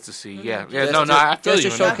 $1,500 Just to see, Mm-hmm. yeah. I feel just you. to on that.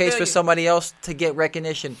 showcase feel for you. somebody else to get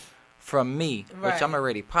recognition from me, Right. which I'm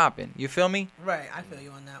already popping. You feel me? Right. I feel you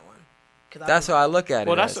on that one. 'Cause That's how I look at it.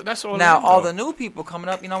 Well, as. that's all. Now, all the new people coming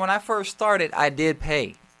up, when I first started, I did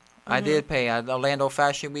pay. I did pay. Orlando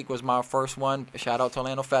Fashion Week was my first one. Shout out to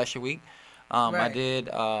Orlando Fashion Week. I Right. did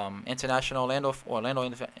Orlando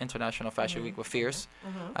International Fashion Week with Fierce.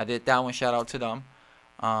 I did that one. Shout out to them.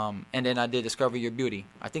 And then I did Discover Your Beauty.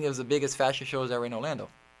 I think it was the biggest fashion shows ever in Orlando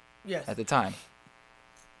Yes. at the time.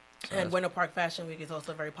 And Winter Park Fashion Week is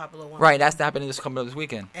also a very popular one. Right, that's happening coming up this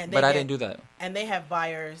weekend. And But they I get- didn't do that. And they have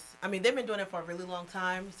buyers. I mean, they've been doing it for a really long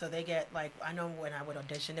time. So they get I know when I would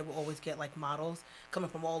audition, they would always get models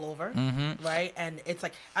coming from all over, right? And it's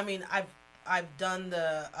I've done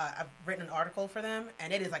I've written an article for them,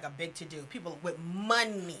 and it is a big to do. People with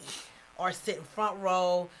money or sit in front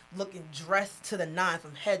row, looking dressed to the nines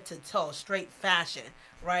from head to toe, straight fashion,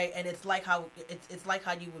 right? And it's like how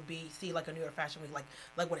you would see like a New York Fashion Week,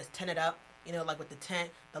 like when it's tented up, you know, like with the tent,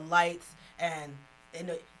 the lights, and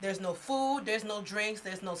there's no food, there's no drinks,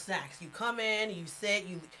 there's no snacks. You come in, you sit,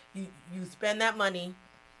 you spend that money,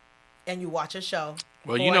 and you watch a show.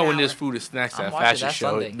 Well, you know when there's food and snacks at a fashion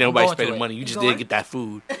show, Sunday. nobody's spending money. You just didn't get that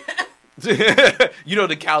food. You know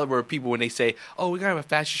the caliber of people when they say, "Oh, we're gonna have a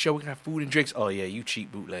fashion show. We're gonna have food and drinks." Oh yeah, you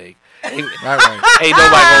cheap bootleg. Right. Ain't nobody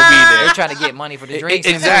gonna be there. They're trying to get money for the drinks.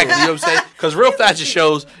 Exactly. You know what I'm saying? Because real fashion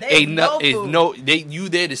shows ain't no you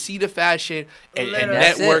there to see the fashion and Literally.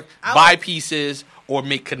 network, buy pieces or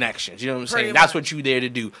make connections. You know what I'm saying? Pretty That's much. what you there to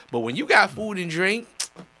do. But when you got food and drink,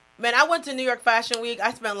 Man, I went to New York Fashion Week.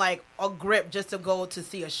 I spent like a grip just to go to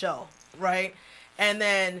see a show, right? And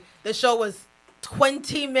then the show was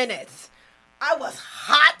 20 minutes. I was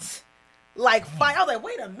hot, like fine. I was like,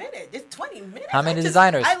 wait a minute, it's 20 minutes. How many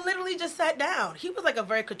designers? I literally just sat down. He was like a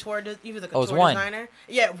very couture. He was a couture one. designer.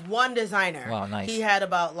 Yeah, one designer. Wow, nice. He had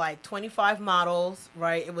about like 25 models.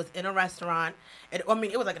 Right. It was in a restaurant. It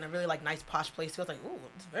was like in a really like nice posh place. So I was like, ooh,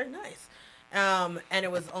 it's very nice. And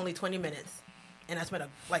it was only 20 minutes. And I spent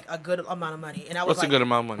a good amount of money. And I was what's like, a good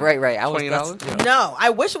amount of money? Right. I was $20? No, I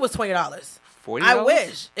wish it was $20. $40? I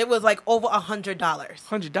wish it was like over $100.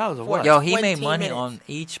 $100 or what? Yo, he 20 made money minutes. on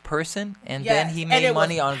each person, and Yes, then he and made it was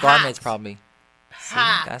money on packed. garments probably. See,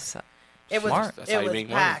 Packed. that's It was smart. That's how it you was make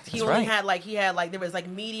money. packed. He That's only right. had there was like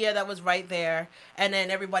media that was right there, and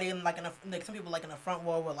then everybody in like some people like in the front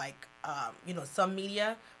row were like some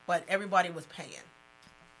media, but everybody was paying.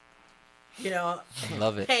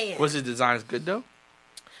 Love it. Paying. Was his designs good though?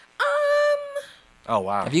 Oh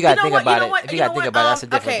wow. If you gotta think about it, If you gotta think about it, that's a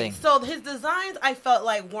different thing. So his designs, I felt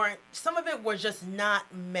like some of it was just not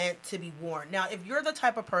meant to be worn. Now, if you're the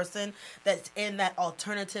type of person that's in that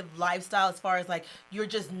alternative lifestyle, as far as like you're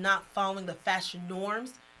just not following the fashion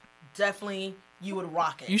norms, definitely you would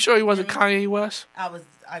rock it. You sure he wasn't Kanye West?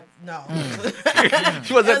 No.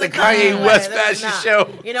 He was at the Kanye West fashion show.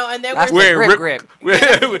 And then That's we're the grip.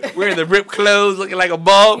 Wearing the ripped clothes, looking like a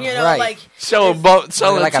bum. Right. like selling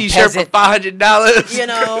like a a t-shirt for peasant.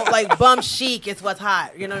 $500. like bum chic is what's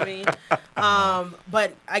hot. You know what I mean?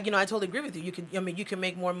 But I totally agree with you. You can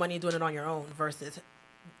make more money doing it on your own versus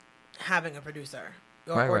having a producer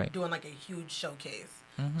or doing like a huge showcase.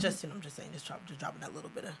 Mm-hmm. I'm just saying, just dropping that little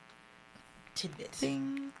bit of tidbits.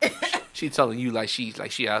 She telling you like she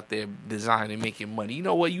out there designing, making money. You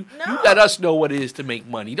know what? You let us know what it is to make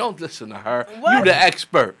money. Don't listen to her. What? You the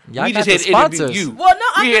expert. Y'all We got just here the to interview sponsors. you. Well,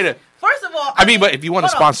 no, first of all, but if you want to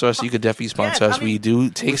hold on. sponsor us, you could definitely sponsor us. We do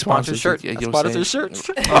take Sponsor sponsors. shirts. Yeah, you know what I'm saying? shirts.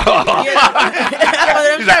 He's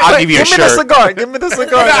like, I'll give you a Give me the shirt. cigar. Give me the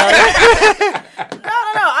cigar.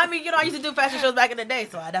 No. I mean, I used to do fashion shows back in the day,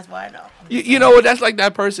 so that's why I know. You know what? That's like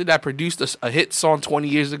that person that produced a hit song 20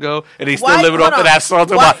 years ago, and they still Why- living hold off on. of that song.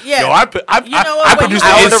 Talking Why- about, yeah. yo, what? I produced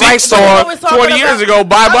When an you- the NSYNC rights song I was talking 20 years about- ago.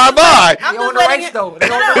 Bye, bye, bye. I'm You own just the letting rights it- though. They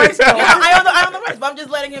own the rights though. I own the rights, but I'm just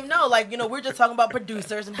letting him know, like, we're just talking about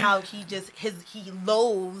producers and how he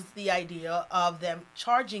loathes the idea of them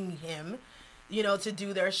charging him, to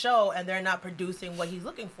do their show, and they're not producing what he's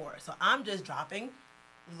looking for. So I'm just dropping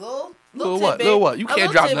little what? You can't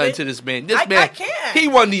drop nothing to this man. This I man, can't. he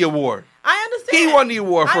won the award. I understand. He won the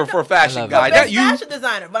award for fashion guy. Best That you fashion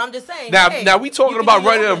designer, but I'm just saying. now we talking you about can do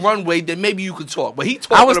running your a own runway. Then maybe you could talk. But he I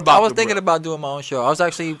talking was about. thinking about doing my own show. I was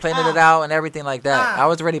actually planning it out and everything like that. I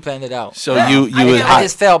was already planning it out. So you I was didn't- hot. I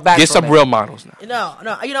just fell back. Get from some it. real models now.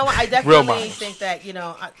 No. You know what? I Real definitely models. think that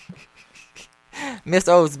Miss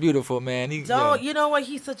O's beautiful, man. You know what?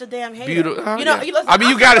 He's such a damn hater. Beautiful. Listen,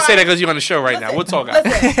 you got to say that because you're on the show right now. We'll talk. Listen,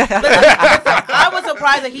 I was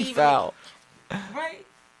surprised that he even foul. right.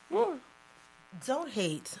 Don't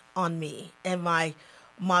hate on me and my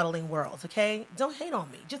modeling world, okay? Don't hate on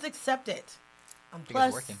me. Just accept it. it's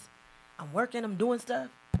working. I'm working. I'm doing stuff.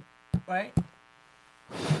 Right?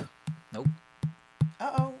 Nope.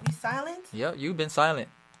 Uh-oh. You silent? Yep, you've been silent.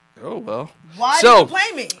 Oh well. Why So- did you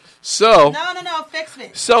play me? So No. Fix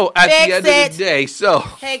it. so at Fix the end it. of the day, so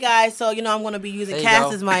Hey, guys. So, I'm going to be using There you Cass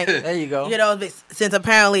go. as my, There you go. since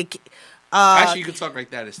apparently... actually you can talk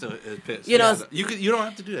like that. It's still pissed. You know, you don't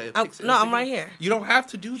have to do that. Fix it. I'm right here. You don't have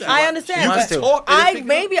to do that. I understand. You but can talk. and pick it up.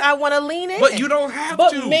 Maybe I want to lean in. But you don't have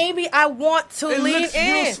But to. maybe I want to It lean looks real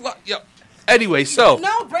in. Yep. Anyway, so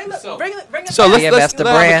No, bring it So back. BMS let's the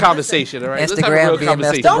have a brand. conversation, all right? Let's have a Instagram, real BMS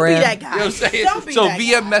conversation. the Don't brand. be that guy. You know what I'm saying? Don't be So that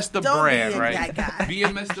VMS the Don't be brand, that right? guy.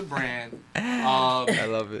 VMS the brand. I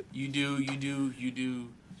love it. You do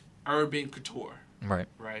urban couture, Right.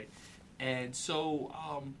 right? And so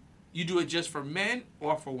You do it just for men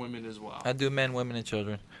or for women as well? I do men, women, and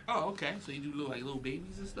children. Oh, okay. So you do little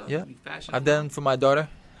babies and stuff? Yeah. You fashion I've them done for my daughter.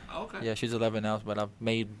 Oh, okay. Yeah, she's 11 now, but I've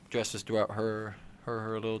made dresses throughout her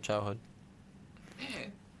little childhood.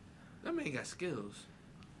 Man, that man got skills.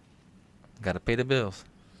 Got to pay the bills.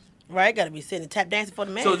 Right, got to be sitting tap dancing for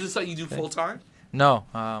the man. So is this something you do full time? No,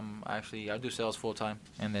 actually, I do sales full time,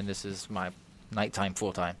 and then this is my nighttime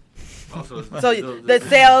full time. Oh, so the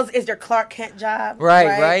sales is your Clark Kent job,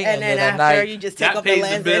 right? And then at after night, you just take that up pays the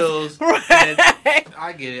lenses. bills. Right.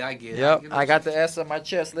 I get it. Yep, I got the S on my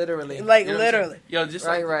chest, literally. Like You know what I'm literally. saying? Yo, just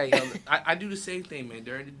Right, like, right. yo, I do the same thing, man.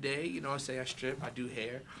 During the day, you know, I say I strip, I do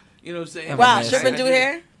hair. You know what I'm saying? Wow, man, strip and I do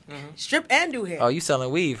hair. Mm-hmm. Strip and do hair. Oh, you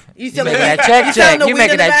selling weave? You You selling making weave? that check? You selling the You weave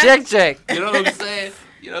making in the that back? check? You know what I'm saying?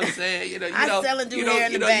 You know what I'm saying? I sell and do hair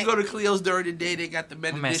in the you back. go to Cleo's during the day, they got the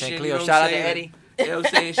men My man edition. saying you Cleo, know what shout I'm out to saying? Eddie. You know what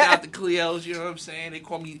I'm saying? Shout out to Cleo's. You know what I'm saying? They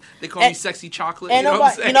call me And- sexy chocolate. And You know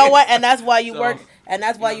what I'm saying? you know what? And that's why you So, work. And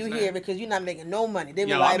that's why you know you what I'm here saying? because you're not making no money. They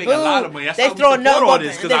be Yo, like, I make boo. a lot of money. That's They how we throwing support nothing all but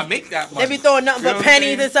this because I make that money. They be throwing nothing You know but what I'm pennies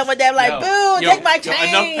saying? and stuff like that. Like, boo, take my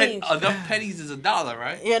change. Enough pennies is $1,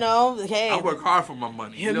 right? You know, hey, I work hard for my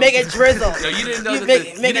money. you know make what it I'm drizzle. saying? Yo, you didn't know You that make-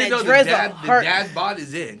 you making didn't it know the drizzle dad, bod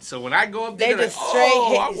is in. So when I go up there, They they're just like, straight oh,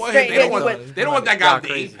 hit- I want straight him. hit you with- They don't want that guy with the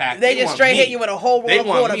Crazy. 8-pack. They just want straight me. hit you with a whole roll They of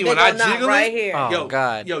want quarter. me Big when I old knot jiggle right it. here. Oh, Yo,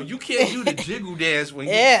 God. Yo, you can't do the jiggle dance when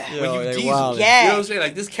you Yeah. when Yo, you they diesel. wildin'. You know what I'm saying?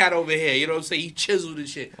 Like this cat over here. You know what I'm saying? He chiseled and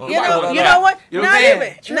shit. Well, You Nobody know, want you that. know what? You know Not what I'm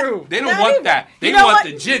saying? even. True. They don't Not want even. that. They You know want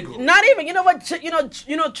what? the jiggle. Not even. You know what?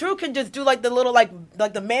 You know, True can just do like the little like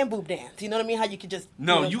the man boob dance. You know what I mean? How you could just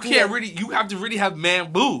No, you do can't that. really. You have to really have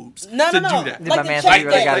man boobs No, to no. do that. Like My the man check said you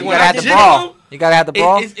really dance. gotta, Like you when gotta I have the jiggle brawl. them, You gotta have the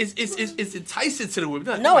brawl. It's enticing to the women.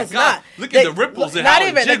 Like, No, oh my it's God, not. Look They- at the ripples and not how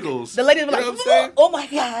even. it jiggles. The ladies were You like, know what I'm saying? "Oh my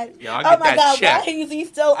God! Yeah, I Oh get my that God! check. Why is he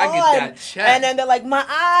still I on?" get that check. And then they're like, "My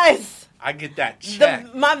eyes." I get that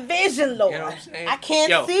check. My vision, Lord. You know what I'm saying? I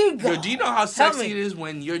can't see God. Yo, do you know how Tell sexy me. it is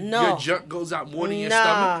when your No. junk goes out more than your Nah.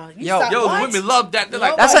 stomach? You Yo, stop- Yo, what? the women love that. They're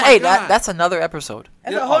like, That's oh a my hey. God. That's another episode.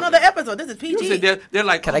 That's Yeah, a whole oh, nother yeah. episode. This is You know what I'm PG. saying? They're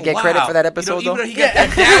like, Can oh, I get wow. credit for that episode, Even though? though he got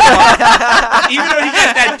that dad bod, even though he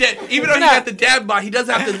got that even though he got the dad bod, he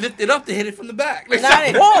doesn't have to lift it up to hit it from the back. Like, Not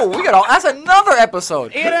even- Whoa, we got all. That's another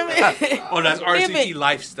episode. You know what I mean? oh, that's RCT Even-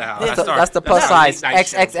 lifestyle. That's the plus our size. late night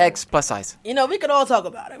show. XXX plus size. You know, we could all talk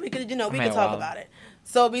about it. We could, we Man, could talk wow. about it.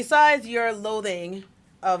 So, besides your loathing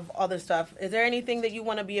of other stuff, is there anything that you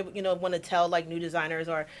want to be able, want to tell like new designers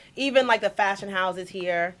or even like the fashion houses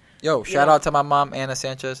here? Yo, shout out to my mom, Anna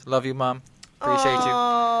Sanchez. Love you, mom. Appreciate you.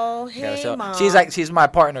 Oh, Gotta hey, shout- mom. She's my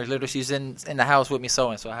partner. Literally, she's in the house with me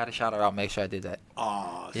sewing, so I had to shout her out. Make sure I did that.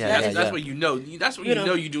 Oh, see, Yeah, that's yeah. when you know. That's when You you know.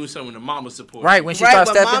 know you're doing something with the mama support. Right when she Right,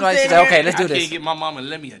 starts but stepping, mom's like, she's sitting like, okay, here- let's do I this. can't get my mama to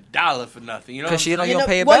lend me $1 for nothing. You know, Because she don't You even know,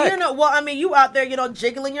 pay it well, back. I mean, you out there,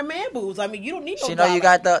 jiggling your man boobs. I mean, you don't need no She know you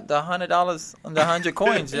dollar. got the $100 and the 100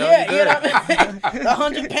 coins. Yo, Yeah, you you know good. what I mean?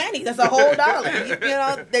 100 pennies. That's a whole dollar. You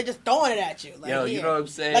know, they're just throwing it at you. Like, Yo, you here. know what I'm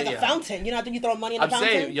saying? Like a Yeah. fountain. You know, after you throw money in a I'm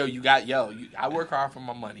fountain. saying, I work hard for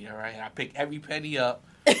my money, all right? I pick every penny up.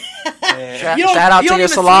 You don't- Shout out you to don't your even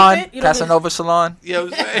salon, sleep it? You don't even- Casanova Salon. You know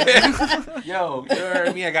what I'm saying? Yo, you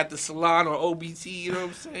heard me? I got the salon or OBT, you know what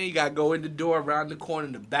I'm saying? You got to go in the door, around the corner,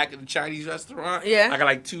 in the back of the Chinese restaurant. Yeah. I got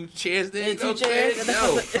like 2 chairs there, Yeah, you know 2 what I'm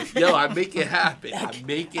chairs. saying? Yo, I make it happen. I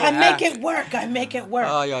make it I make happen. it work. I make it work.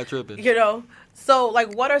 Oh, y'all tripping. You know, so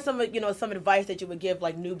like, what are some some advice that you would give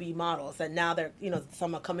like newbie models that now they're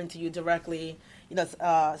some are coming to you directly?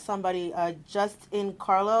 Somebody Justin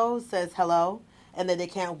Carlo says hello, and then they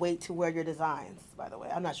can't wait to wear your designs. By the way,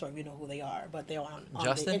 I'm not sure if you know who they are, but they're on the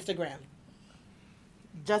Justin? Instagram.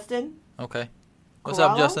 Justin. Okay. What's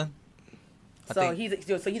up, Corallo? Justin? So he's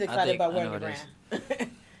excited think about I wearing know your it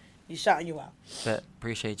brand. He's shouting you out. Bet.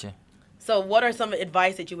 Appreciate you. So, what are some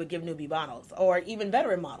advice that you would give newbie models, or even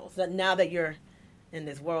veteran models, that now that you're in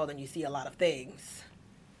this world and you see a lot of things?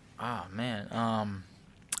 Oh man. I'm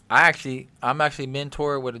actually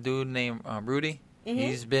mentored with a dude named Rudy. Mm-hmm.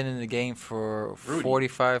 He's been in the game for Rudy?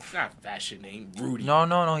 45. It's not a fashion name, Rudy.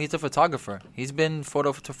 No. He's a photographer. He's been for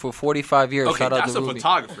 45 years. Okay, Shout out that's to a Rudy.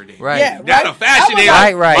 photographer name. Right. Yeah, Not a fashion name.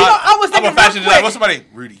 Right. I was thinking I'm a fashion real designer. quick. What's my name?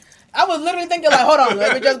 Rudy. I was literally thinking like, hold on,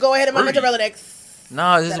 let me just go ahead and my Rudy. mozzarella next.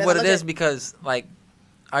 No, this That is is what it legit. is because like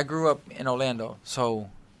I grew up in Orlando, so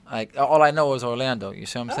like all I know is Orlando. You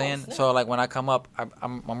see what I'm saying? snap. So like when I come up,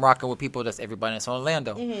 I'm rocking with people that's everybody that's in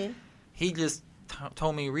Orlando. Mm-hmm. He just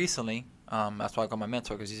told me recently. That's why I call my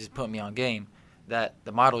mentor because he just put me on game that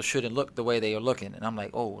the models shouldn't look the way they are looking, and I'm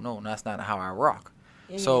like, oh no, that's not how I rock.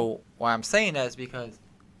 Mm-hmm. So why I'm saying that is because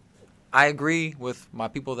I agree with my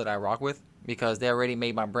people that I rock with because they already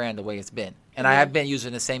made my brand the way it's been, and I have been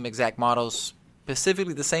using the same exact models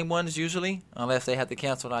specifically the same ones usually, unless they have to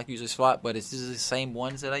cancel. I usually swap, but it's usually the same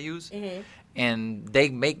ones that I use, and they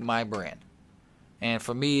make my brand. And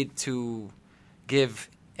for me to give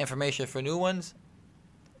information for new ones,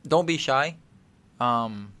 don't be shy.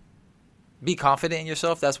 Be confident in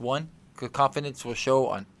yourself. That's one. Because confidence will show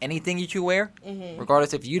on anything that you wear,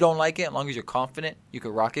 regardless if you don't like it. As long as you're confident, you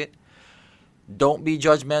can rock it. Don't be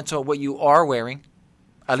judgmental of what you are wearing.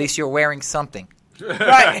 At least you're wearing something.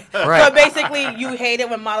 Right. So basically, you hate it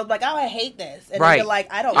when models like, oh, I hate this. And then you're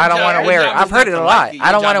like, I don't want to wear it. I've heard it a lot.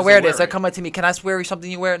 I don't want to wear this. They come up to me, can I wear something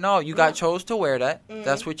you wear? No, you got chose to wear that.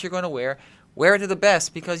 That's what you're going to wear. Wear it to the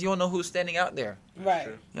best because you don't know who's standing out there. Right.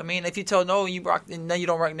 You know what I mean, if you tell no, you rock, and then you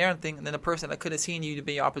don't rock anything, and then the person that could have seen you to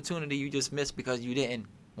be your opportunity, you just missed because you didn't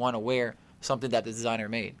want to wear something that the designer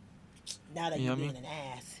made. Now that you're being an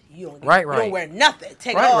ass, you don't wear nothing.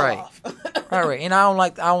 Take it all off. Right. And I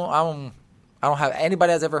don't have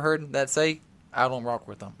anybody that's ever heard that say I don't rock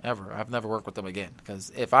with them ever. I've never worked with them again.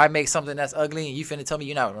 Because if I make something that's ugly and you finna tell me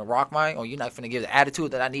you're not gonna rock mine, or you're not finna give the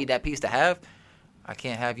attitude that I need that piece to have, I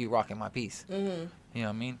can't have you rocking my piece. You know what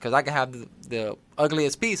I mean? Because I can have the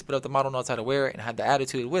ugliest piece, but if the model knows how to wear it and have the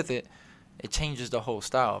attitude with it, it changes the whole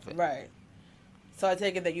style of it. Right. So I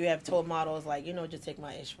take it that you have told models like, just take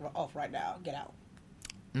my ish off right now, get out.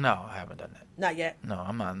 No, I haven't done that. Not yet. No,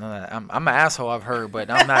 I'm not. No, I'm an asshole. I've heard, but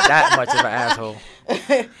I'm not that much of an asshole.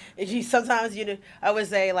 Sometimes I would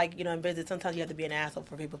say like in business, sometimes you have to be an asshole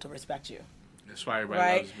for people to respect you. That's why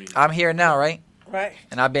everybody loves me. I'm here now, right? Right.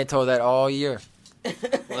 And I've been told that all year.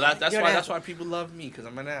 Well, that's why people love me, because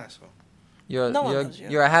I'm an asshole. You're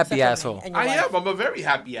a happy asshole. I am. I'm a very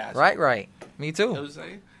happy asshole. Right. Me too. You know what I'm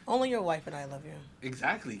saying? Only your wife and I love you.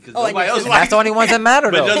 Exactly, because nobody else. That's the only ones that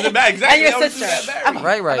matter, though. But doesn't matter. Exactly. And your sister.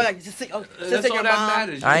 Right. That's all that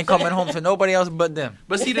matters. I ain't coming home to nobody else but them.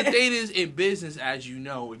 But see, the thing is, in business, as you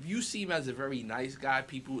know, if you seem as a very nice guy,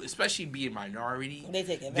 people, especially being minority,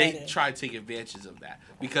 they try to take advantage of that.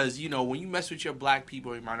 Because, when you mess with your black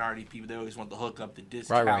people or minority people, they always want to hook up the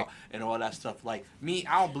discount and all that stuff. Like, me,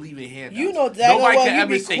 I don't believe in handouts. Nobody can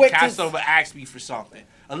ever say, Casanova asked me for something.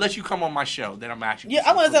 Unless you come on my show, then I'm actually. Yeah,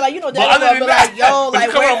 I want to say, like, but other than that,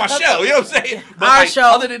 you come on my show, you know what I'm saying? But our show.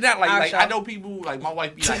 Other than that, like I know people, like my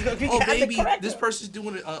wife be like, oh, baby, this person's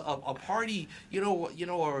doing a party,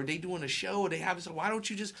 or they doing a show, or they have so why don't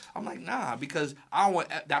you just, I'm like, nah, because I don't want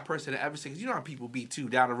that person to ever say, because you know how people be too,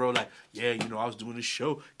 down the road, like, yeah, I was doing a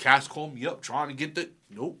show, Cass called me up trying to get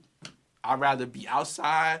nope. I'd rather be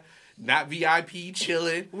outside, not VIP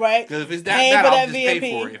chilling. Right. Because if it's that bad, I'll just pay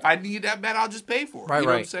for it. If I need that bad, I'll just pay for it. Right, you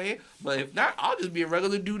know what I'm saying? But if not, I'll just be a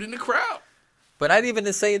regular dude in the crowd. But not even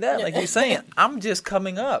to say that, like you're saying, I'm just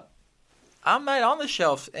coming up. I'm not on the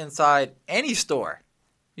shelf inside any store.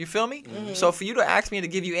 You feel me? Mm-hmm. So for you to ask me to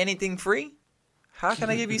give you anything free, how can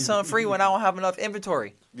I give you something free when I don't have enough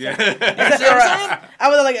inventory? Yeah. I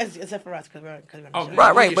was like, except for us, because we're on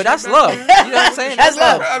right, but that's love. You know what I'm saying? That's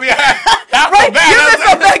love. I mean, right?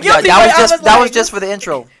 That was just for the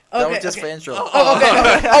intro. That was just for intro. Okay.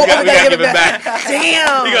 Oh, we gotta give it back.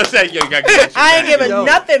 Damn. You gonna say you gotta give it. I ain't giving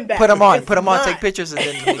nothing back. Put them on, take pictures, and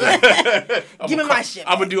then give me my shit.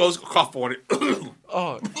 I'm gonna do those cough on it.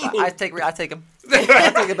 I take him. I take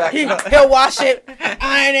it back. He'll wash it,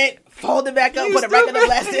 iron it, fold it back up, put it back in the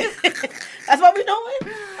plastic. That's what we're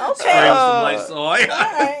doing. Okay. All right.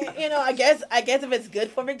 I guess if it's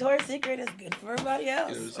good for Victoria's Secret, it's good for everybody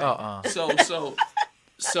else.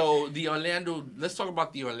 So the Orlando. Let's talk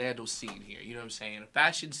about the Orlando scene here. You know what I'm saying? The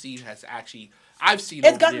fashion scene has actually. I've seen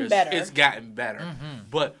it's gotten better. It's gotten better. Mm-hmm.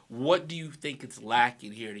 But what do you think it's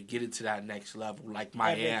lacking here to get it to that next level, like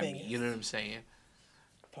Miami? You know what I'm saying?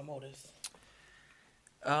 Promoters.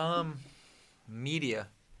 Media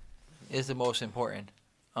is the most important.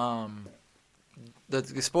 The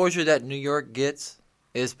exposure that New York gets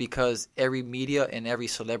is because every media and every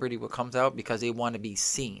celebrity what comes out because they want to be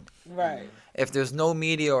seen. Right. If there's no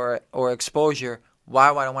media or exposure,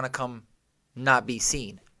 why would I want to come not be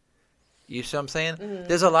seen? You see what I'm saying? Mm-hmm.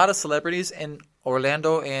 There's a lot of celebrities in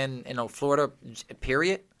Orlando and Florida,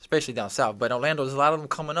 period, especially down south. But Orlando, there's a lot of them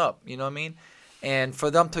coming up. You know what I mean? And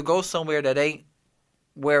for them to go somewhere that ain't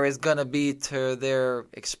where it's gonna be to their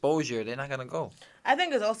exposure, they're not gonna go. I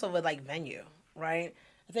think it's also with like venue, right?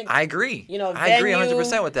 I agree. I agree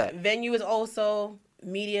 100% with that. Venue is also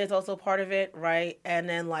media is also part of it, right? And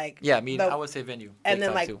then I would say venue. And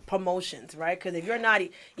then promotions, right? Because if you're not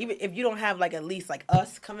even if you don't have at least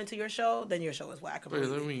us coming to your show, then your show is whack. Wait,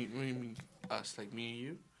 let me us, like me and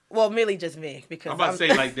you. Well, mainly just me because I'm about to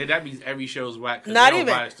say like that means every show's whack. Not they even.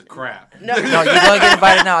 don't invite us to crap. No, No, you're gonna get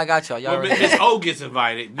invited now. I got y'all. Y'all Well, ready? Miss O gets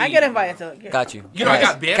invited. I get invited to. Got you. You know, I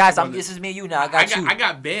got banned. Guys, from this is me and you now. I got you. I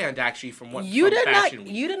got banned actually from what? You from did not. Fashion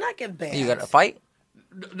Week. You did not get banned. You got a fight?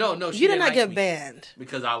 No. She You did didn't not like get me banned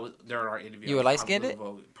because I was during our interview. You were I was light-skinned? a little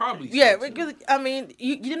vulgar. Probably. Yeah, so, too. because I mean,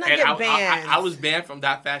 you did not And get banned. I was banned from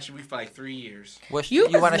that Fashion Week for like 3 years. You You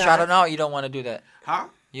was want to not. shout it out? Or you don't want to do that? Huh?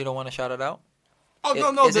 You don't want to shout it out?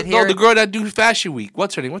 Oh Is it here? the girl that do Fashion Week.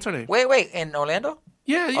 What's her name? Wait. In Orlando?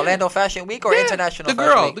 Yeah. Orlando Fashion Week or Yeah, International the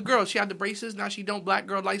Fashion girl, Week? the girl. She had the braces. Now she don't black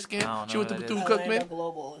girl, light skin. I don't She know went to who that Bethune is. Cookman.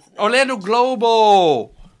 Global. Isn't it? Orlando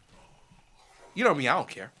Global. You know me. I don't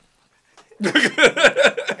care.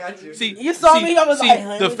 See, You saw me, I was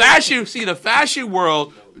like, the fashion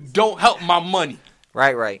world don't help my money.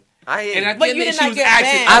 Right. I hear And you. at the But end you of the did day, she not was get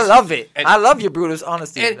asking. banned. I love it. And- I love your Brutus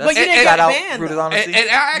honesty. and- That's- but you didn't shout get out banned, Brutus though. honesty. And I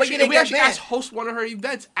But you actually, didn't we get actually banned. asked host one of her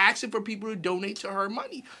events, asking for people to donate to her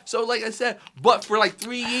money. So, like I said, but for like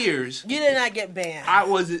 3 years, You did not get banned. I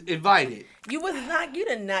wasn't invited. You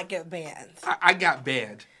did not get banned. I got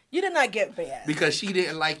banned You did not get banned. because she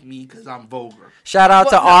didn't like me because I'm vulgar. Shout out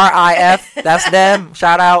to RIF. That's them.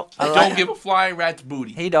 Shout out. I don't give a flying rat's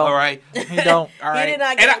booty. He don't. All right. He don't. All right. did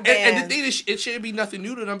not and, get and the banned. thing is, it shouldn't be nothing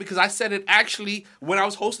new to them because I said it actually when I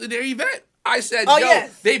was hosting their event. I said, Oh, yo,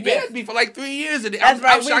 yes, they banned yes. me for like 3 years. And That's I'm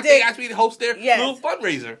right, we shocked did. they asked me to host their Yes. little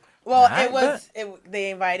fundraiser. Well, Alright, it was they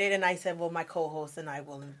invited, and I said, well, my co-host and I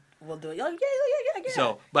will do it. You're like, yeah.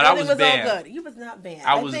 So, but And I it was all banned. good. You was not banned.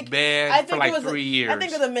 I was banned for like 3 years. I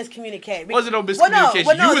think it was a miscommunication. Wasn't no miscommunication.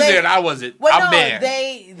 You was there and I wasn't. I'm banned.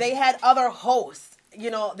 They had other hosts. You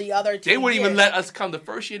know, the other two They wouldn't even years. let us come. The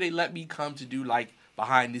first year they let me come to do like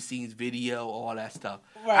behind the scenes video, all that stuff.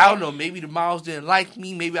 Right. I don't know. Maybe the models didn't like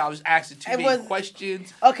me. Maybe I was asking too many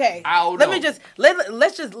questions. Okay. I don't Let know. me just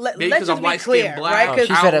let's just Maybe let's 'cause just I'm be light-skinned clear, black. right? Oh, 'Cause-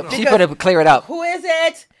 She I better, don't know. she better clear it up. who is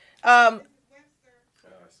it?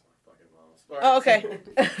 Oh, okay.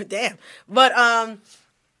 Damn. But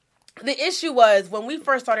the issue was when we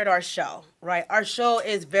first started our show, right? Our show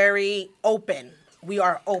is very open. We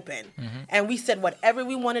are open, and we said whatever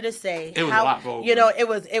we wanted to say. It was a lot vulgar. You know, it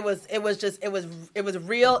was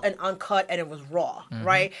real and uncut, and it was raw,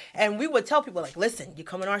 right? And we would tell people like, listen, you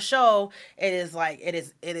come on our show, it is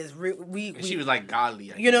we She was like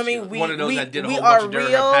godly. you know what I She mean? was one of those that did a we whole are bunch of during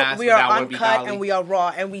real, her past, we but that are would be uncut, godly. and we are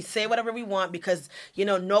raw, and we say whatever we want because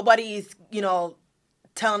nobody's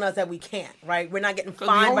telling us that we can't, right? We're not getting 'Cause we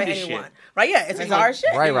fined own by this anyone, shit. right? Yeah, it's our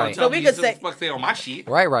shit, Right. So we could say, fuck they on my shit.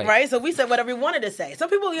 Right. right? So we said whatever we wanted to say. Some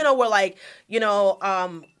people, were like,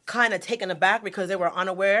 kind of taken aback because they were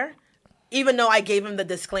unaware. Even though I gave him the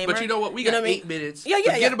disclaimer. But you know what? We got 8 minutes. Yeah.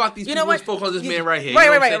 Forget about these people. Let's focus on this man right here. Right,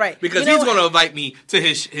 You know what I'm right. saying? Because You know he's what? going to invite me to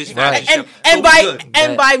his Right. fashion show. And So we good.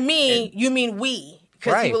 and by me, you mean we.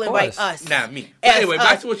 Because Right, he will of invite course. us. Not me. As But anyway,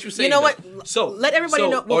 back us. to what you're saying. You know though. what? So Let everybody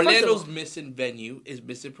know. Well, first of Orlando's all- missing venue, is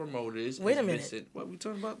missing promoters. Wait a is minute. Missing, what we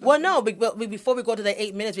talking about? Well, no, but before we go to the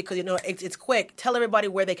 8 minutes, because it's quick. Tell everybody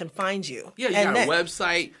where they can find you. Yeah, you And got a then-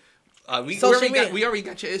 website. Social media. We already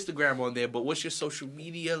got your Instagram on there, but what's your social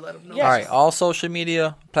media? Let them know. Yes. All right. All social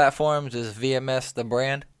media platforms is VMS the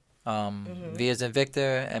brand. V as in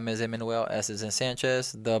Victor, M as in Manuel, S as in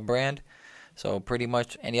Sanchez, the brand. So pretty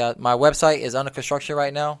much my website is under construction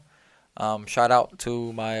right now. Shout out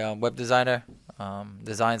to my web designer,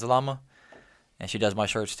 Designs Llama, and she does my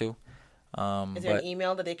shirts too. Is there an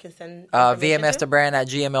email that they can send?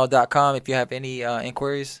 VMSthebrand@gmail.com if you have any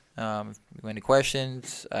inquiries, any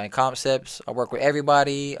questions, concepts. I work with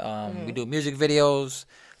everybody. We do music videos,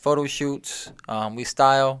 photo shoots. We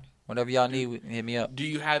style. Whatever y'all need, hit me up. Do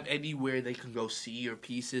you have anywhere they can go see your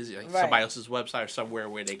pieces, like Right. somebody else's website or somewhere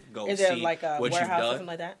where they can go Is see there like a what you've warehouse or done? something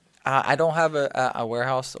like that? I don't have a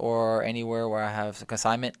warehouse or anywhere where I have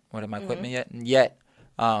consignment with my equipment yet.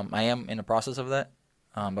 I am in the process of that.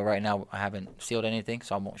 But right now I haven't sealed anything,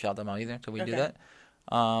 so I won't shout them out either until we do that.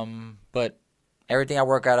 But everything I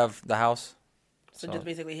work out of the house. So just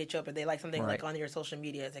basically hit you up if they like something like on your social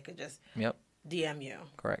media, they could just DM you.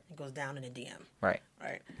 Correct. It goes down in a DM. Right.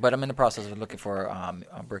 Right. But I'm in the process of looking for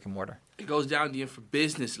a brick and mortar. It goes down there for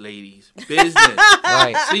business, ladies. Business.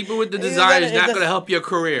 Right. Sleeping with the designer is it's not a- going to help your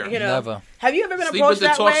career. Never. Have you ever been Sleep with approached the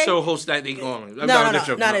that talk way? show host that they going. No,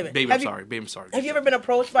 not even. Baby, Have I'm you- sorry. Baby, I'm sorry. Have you ever been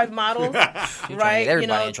approached by models, Trying to right? get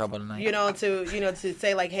everybody in trouble tonight. To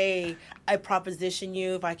say like, hey, I proposition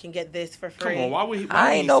you if I can get this for free. Come on, why would he?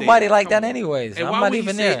 I ain't nobody like that anyways. And I'm why not would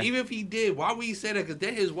even he say, there. even if he did, why would he say that? Because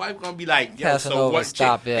then his wife gonna be like, yo, Passing so over, what?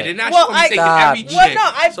 stop chick? it. And then now Well, she's gonna be taking Stop. every chick.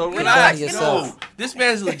 Well, no, so you know, relax. like, No, this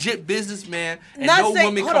man's a legit businessman, and Not no saying-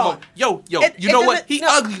 woman hold come on. on. Yo, It you know what? doesn't- He no.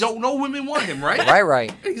 ugly. No women want him, right?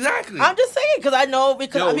 Right. Exactly. I'm just saying because I know Yo.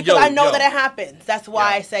 that it happens. That's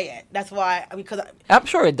why Yeah. I say it. That's why because I'm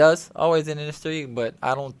sure it does, always in the industry, but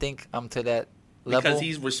I don't think I'm to that level. Because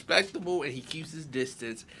he's respectable and he keeps his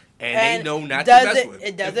distance, and And they know not to doesn't- mess with him.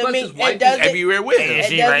 it doesn't And plus mean- his wife it doesn't- is everywhere with him. it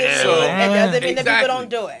she doesn't, right mean, there. So- it doesn't mean that Exactly. people don't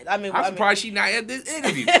do it. I mean, I'm surprised she's not at this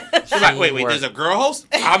interview. She's She like, wait, worked. there's a girl host?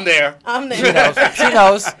 I'm there. I'm She there. knows. She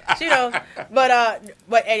knows. She knows.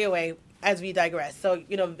 But anyway, as we digress, so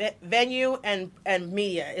venue and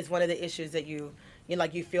media is one of the issues that you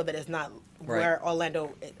feel that is not where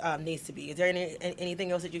Orlando needs to be. Is there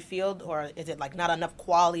anything else that you feel, or is it like not enough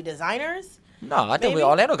quality designers? No, I think Maybe?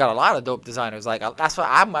 Orlando got a lot of dope designers. Like that's why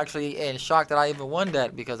I'm actually in shock that I even won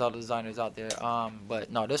that because all the designers out there.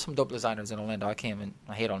 But no, there's some dope designers in Orlando. I can't even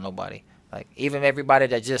hate on nobody. Like even everybody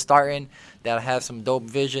that's just starting that have some dope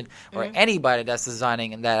vision, or anybody that's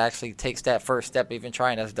designing and that actually takes that first step, even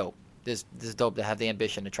trying, that's dope. This dope to have the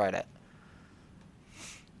ambition to try that.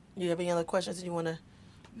 You have any other questions that you want to?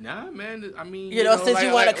 Nah, man. I mean, since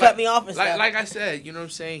you want to cut me off and stuff. Like I said, you know what I'm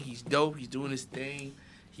saying? He's dope. He's doing his thing.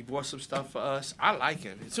 He bought some stuff for us. I like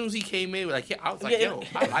him. As soon as he came in, I was like, yo,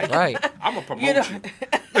 I like him. Right. I'm going to promote you.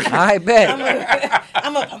 I bet.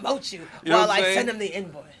 I'm gonna promote you know while what I'm I saying? send him the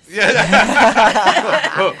invoice.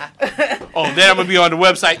 Oh, then I'm going to be on the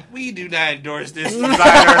website. We do not endorse this designer no more.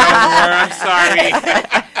 I'm sorry.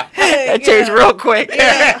 That changed real quick.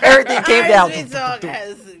 Everything came down. RSV Talk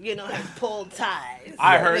has pulled ties.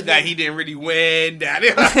 I heard that he didn't really win. I'm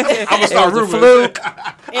going to start It was a rumors. fluke.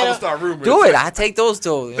 I'm going to start rumors. Do it. I take those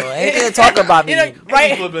too. Anything to talk about me.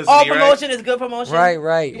 Right? publicity, All right? promotion is good promotion. Right. You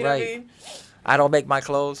know what I Right. mean? I don't make my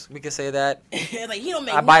clothes. We can say that. Like he don't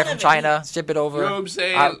make. I buy none from of it. China, ship it over. You know what I'm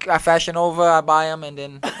saying? I fashion over. I buy them and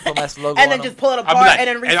then put my logo And on then just them. pull it I'm apart like, and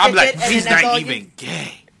then and restitch I'm like, it. And he's then that's all not you- even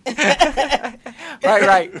gay.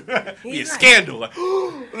 Right. Be a not. scandal. Like,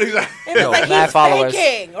 It's Yo, like mad he's followers.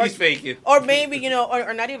 faking, or he's faking. or maybe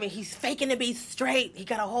or not even. He's faking to be straight. He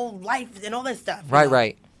got a whole life and all that stuff. you know?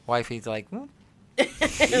 Right. Wifey's like, You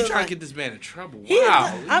trying to get this man in trouble? He is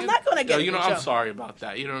Wow. not- I'm not gonna get him in I'm trouble. sorry about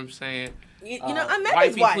that. You know what I'm saying? I met wifey,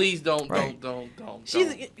 his wife. please don't. Right. Don't. I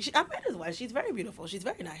met his wife. She's very beautiful. She's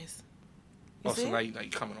very nice. You Oh, so see? now you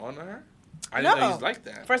like coming on to her? I didn't know he's like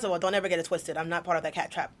that. First of all, don't ever get it twisted. I'm not part of that cat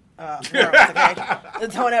trap world, okay?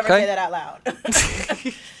 Don't ever say that out loud.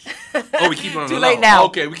 Oh, we keep it on Too the late low. now.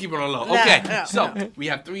 Okay, we keep it on the low. No, Okay, no, so we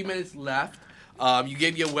have 3 minutes left. You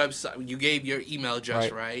gave your website. You gave your email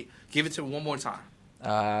address, right? Give it to me one more time.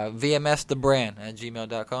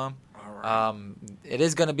 VMSThebrand@gmail.com. All right. It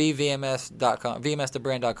is going to be VMS.com.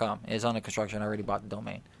 VMSThebrand.com. It's on the construction. I already bought the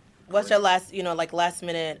domain. What's your last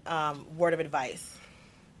minute word of advice?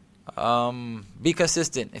 Be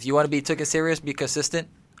consistent. If you want to be taken serious, be consistent.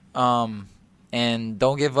 And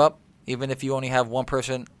don't give up. Even if you only have one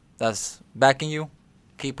person that's backing you,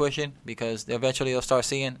 keep pushing because eventually they'll start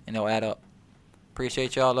seeing and they'll add up.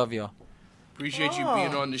 Appreciate y'all. Love y'all. Appreciate you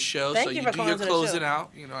being on the show. Thank so you you for do coming your to the closing show.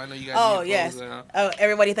 out. I know you guys. Oh, do your yes. closing out.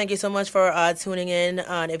 Everybody, thank you so much for tuning in.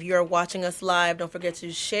 If you're watching us live, don't forget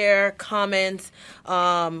to share, comment,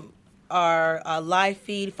 our live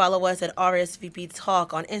feed. Follow us at RSVP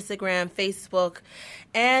Talk on Instagram, Facebook,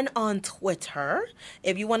 and on Twitter.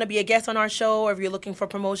 If you want to be a guest on our show or if you're looking for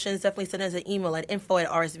promotions, definitely send us an email at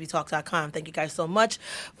info@rsvtalk.com. Thank you guys so much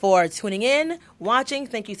for tuning in, watching.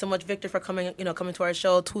 Thank you so much, Victor, for coming to our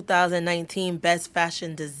show, 2019 Best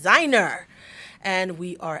Fashion Designer. And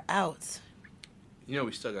we are out.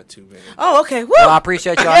 We still got 2 minutes. Oh, okay. Woo! Well, I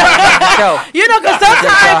appreciate y'all having me on the show. Because Appreciate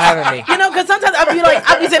y'all having me. sometimes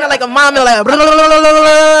I'll be saying it like a mom and like, blah, blah, blah, blah,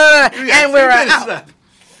 blah, and we're out.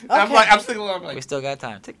 I'm still We still got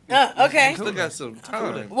time. Okay. Still got some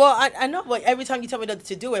time. Well, I know, but every time you tell me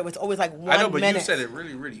to do it, it's always like 1 minute. I know, but you said it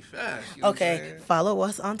really, really fast. You know what I'm Okay, saying? follow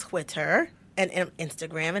us on Twitter and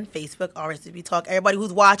Instagram and Facebook, RSVP Talk. Everybody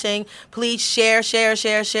who's watching, please share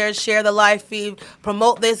the live feed.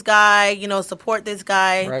 Promote this guy, support this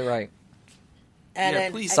guy. Right. And Yeah,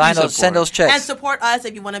 then please Send those checks. and support us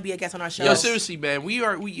if you want to be a guest on our show. Yo, seriously, man, the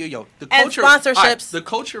And culture sponsorships. All right, the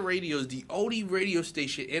Culture Radio is the only radio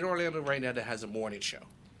station in Orlando right now that has a morning show.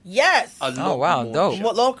 Yes. A Oh, local wow, morning dope.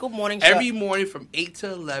 show. Local morning show. Every morning from 8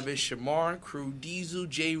 to 11, Shamar and crew, Diesel,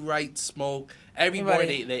 Jay Wright, Smoke. Every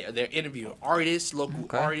morning they're interviewing artists, local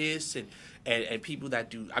artists, and people that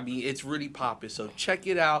do. I mean, it's really popping. So check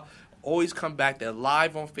it out. always come back. They're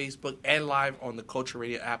live on Facebook and live on the Culture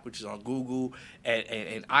Radio app, which is on Google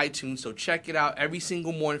and iTunes. So check it out every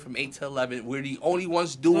single morning from 8 to 11. We're the only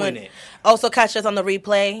ones doing it. Also catch us on the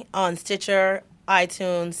replay on Stitcher,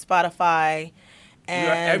 iTunes, Spotify, and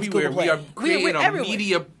we are everywhere. Google Play. We are creating a everywhere.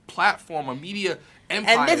 media platform, a media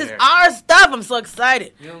empire. And this is our stuff. I'm so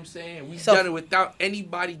excited. You know what I'm saying? We've So- done it without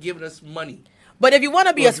anybody giving us money. But if you want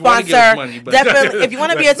to be Well, a if you wanna give sponsor, us money, but- definitely. If you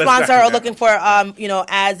want to be a Let's not sponsor do or that. looking for,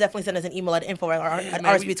 ads, definitely send us an email at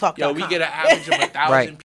info@rsbtalk.com. Yo, we get an average of 1,000 Right.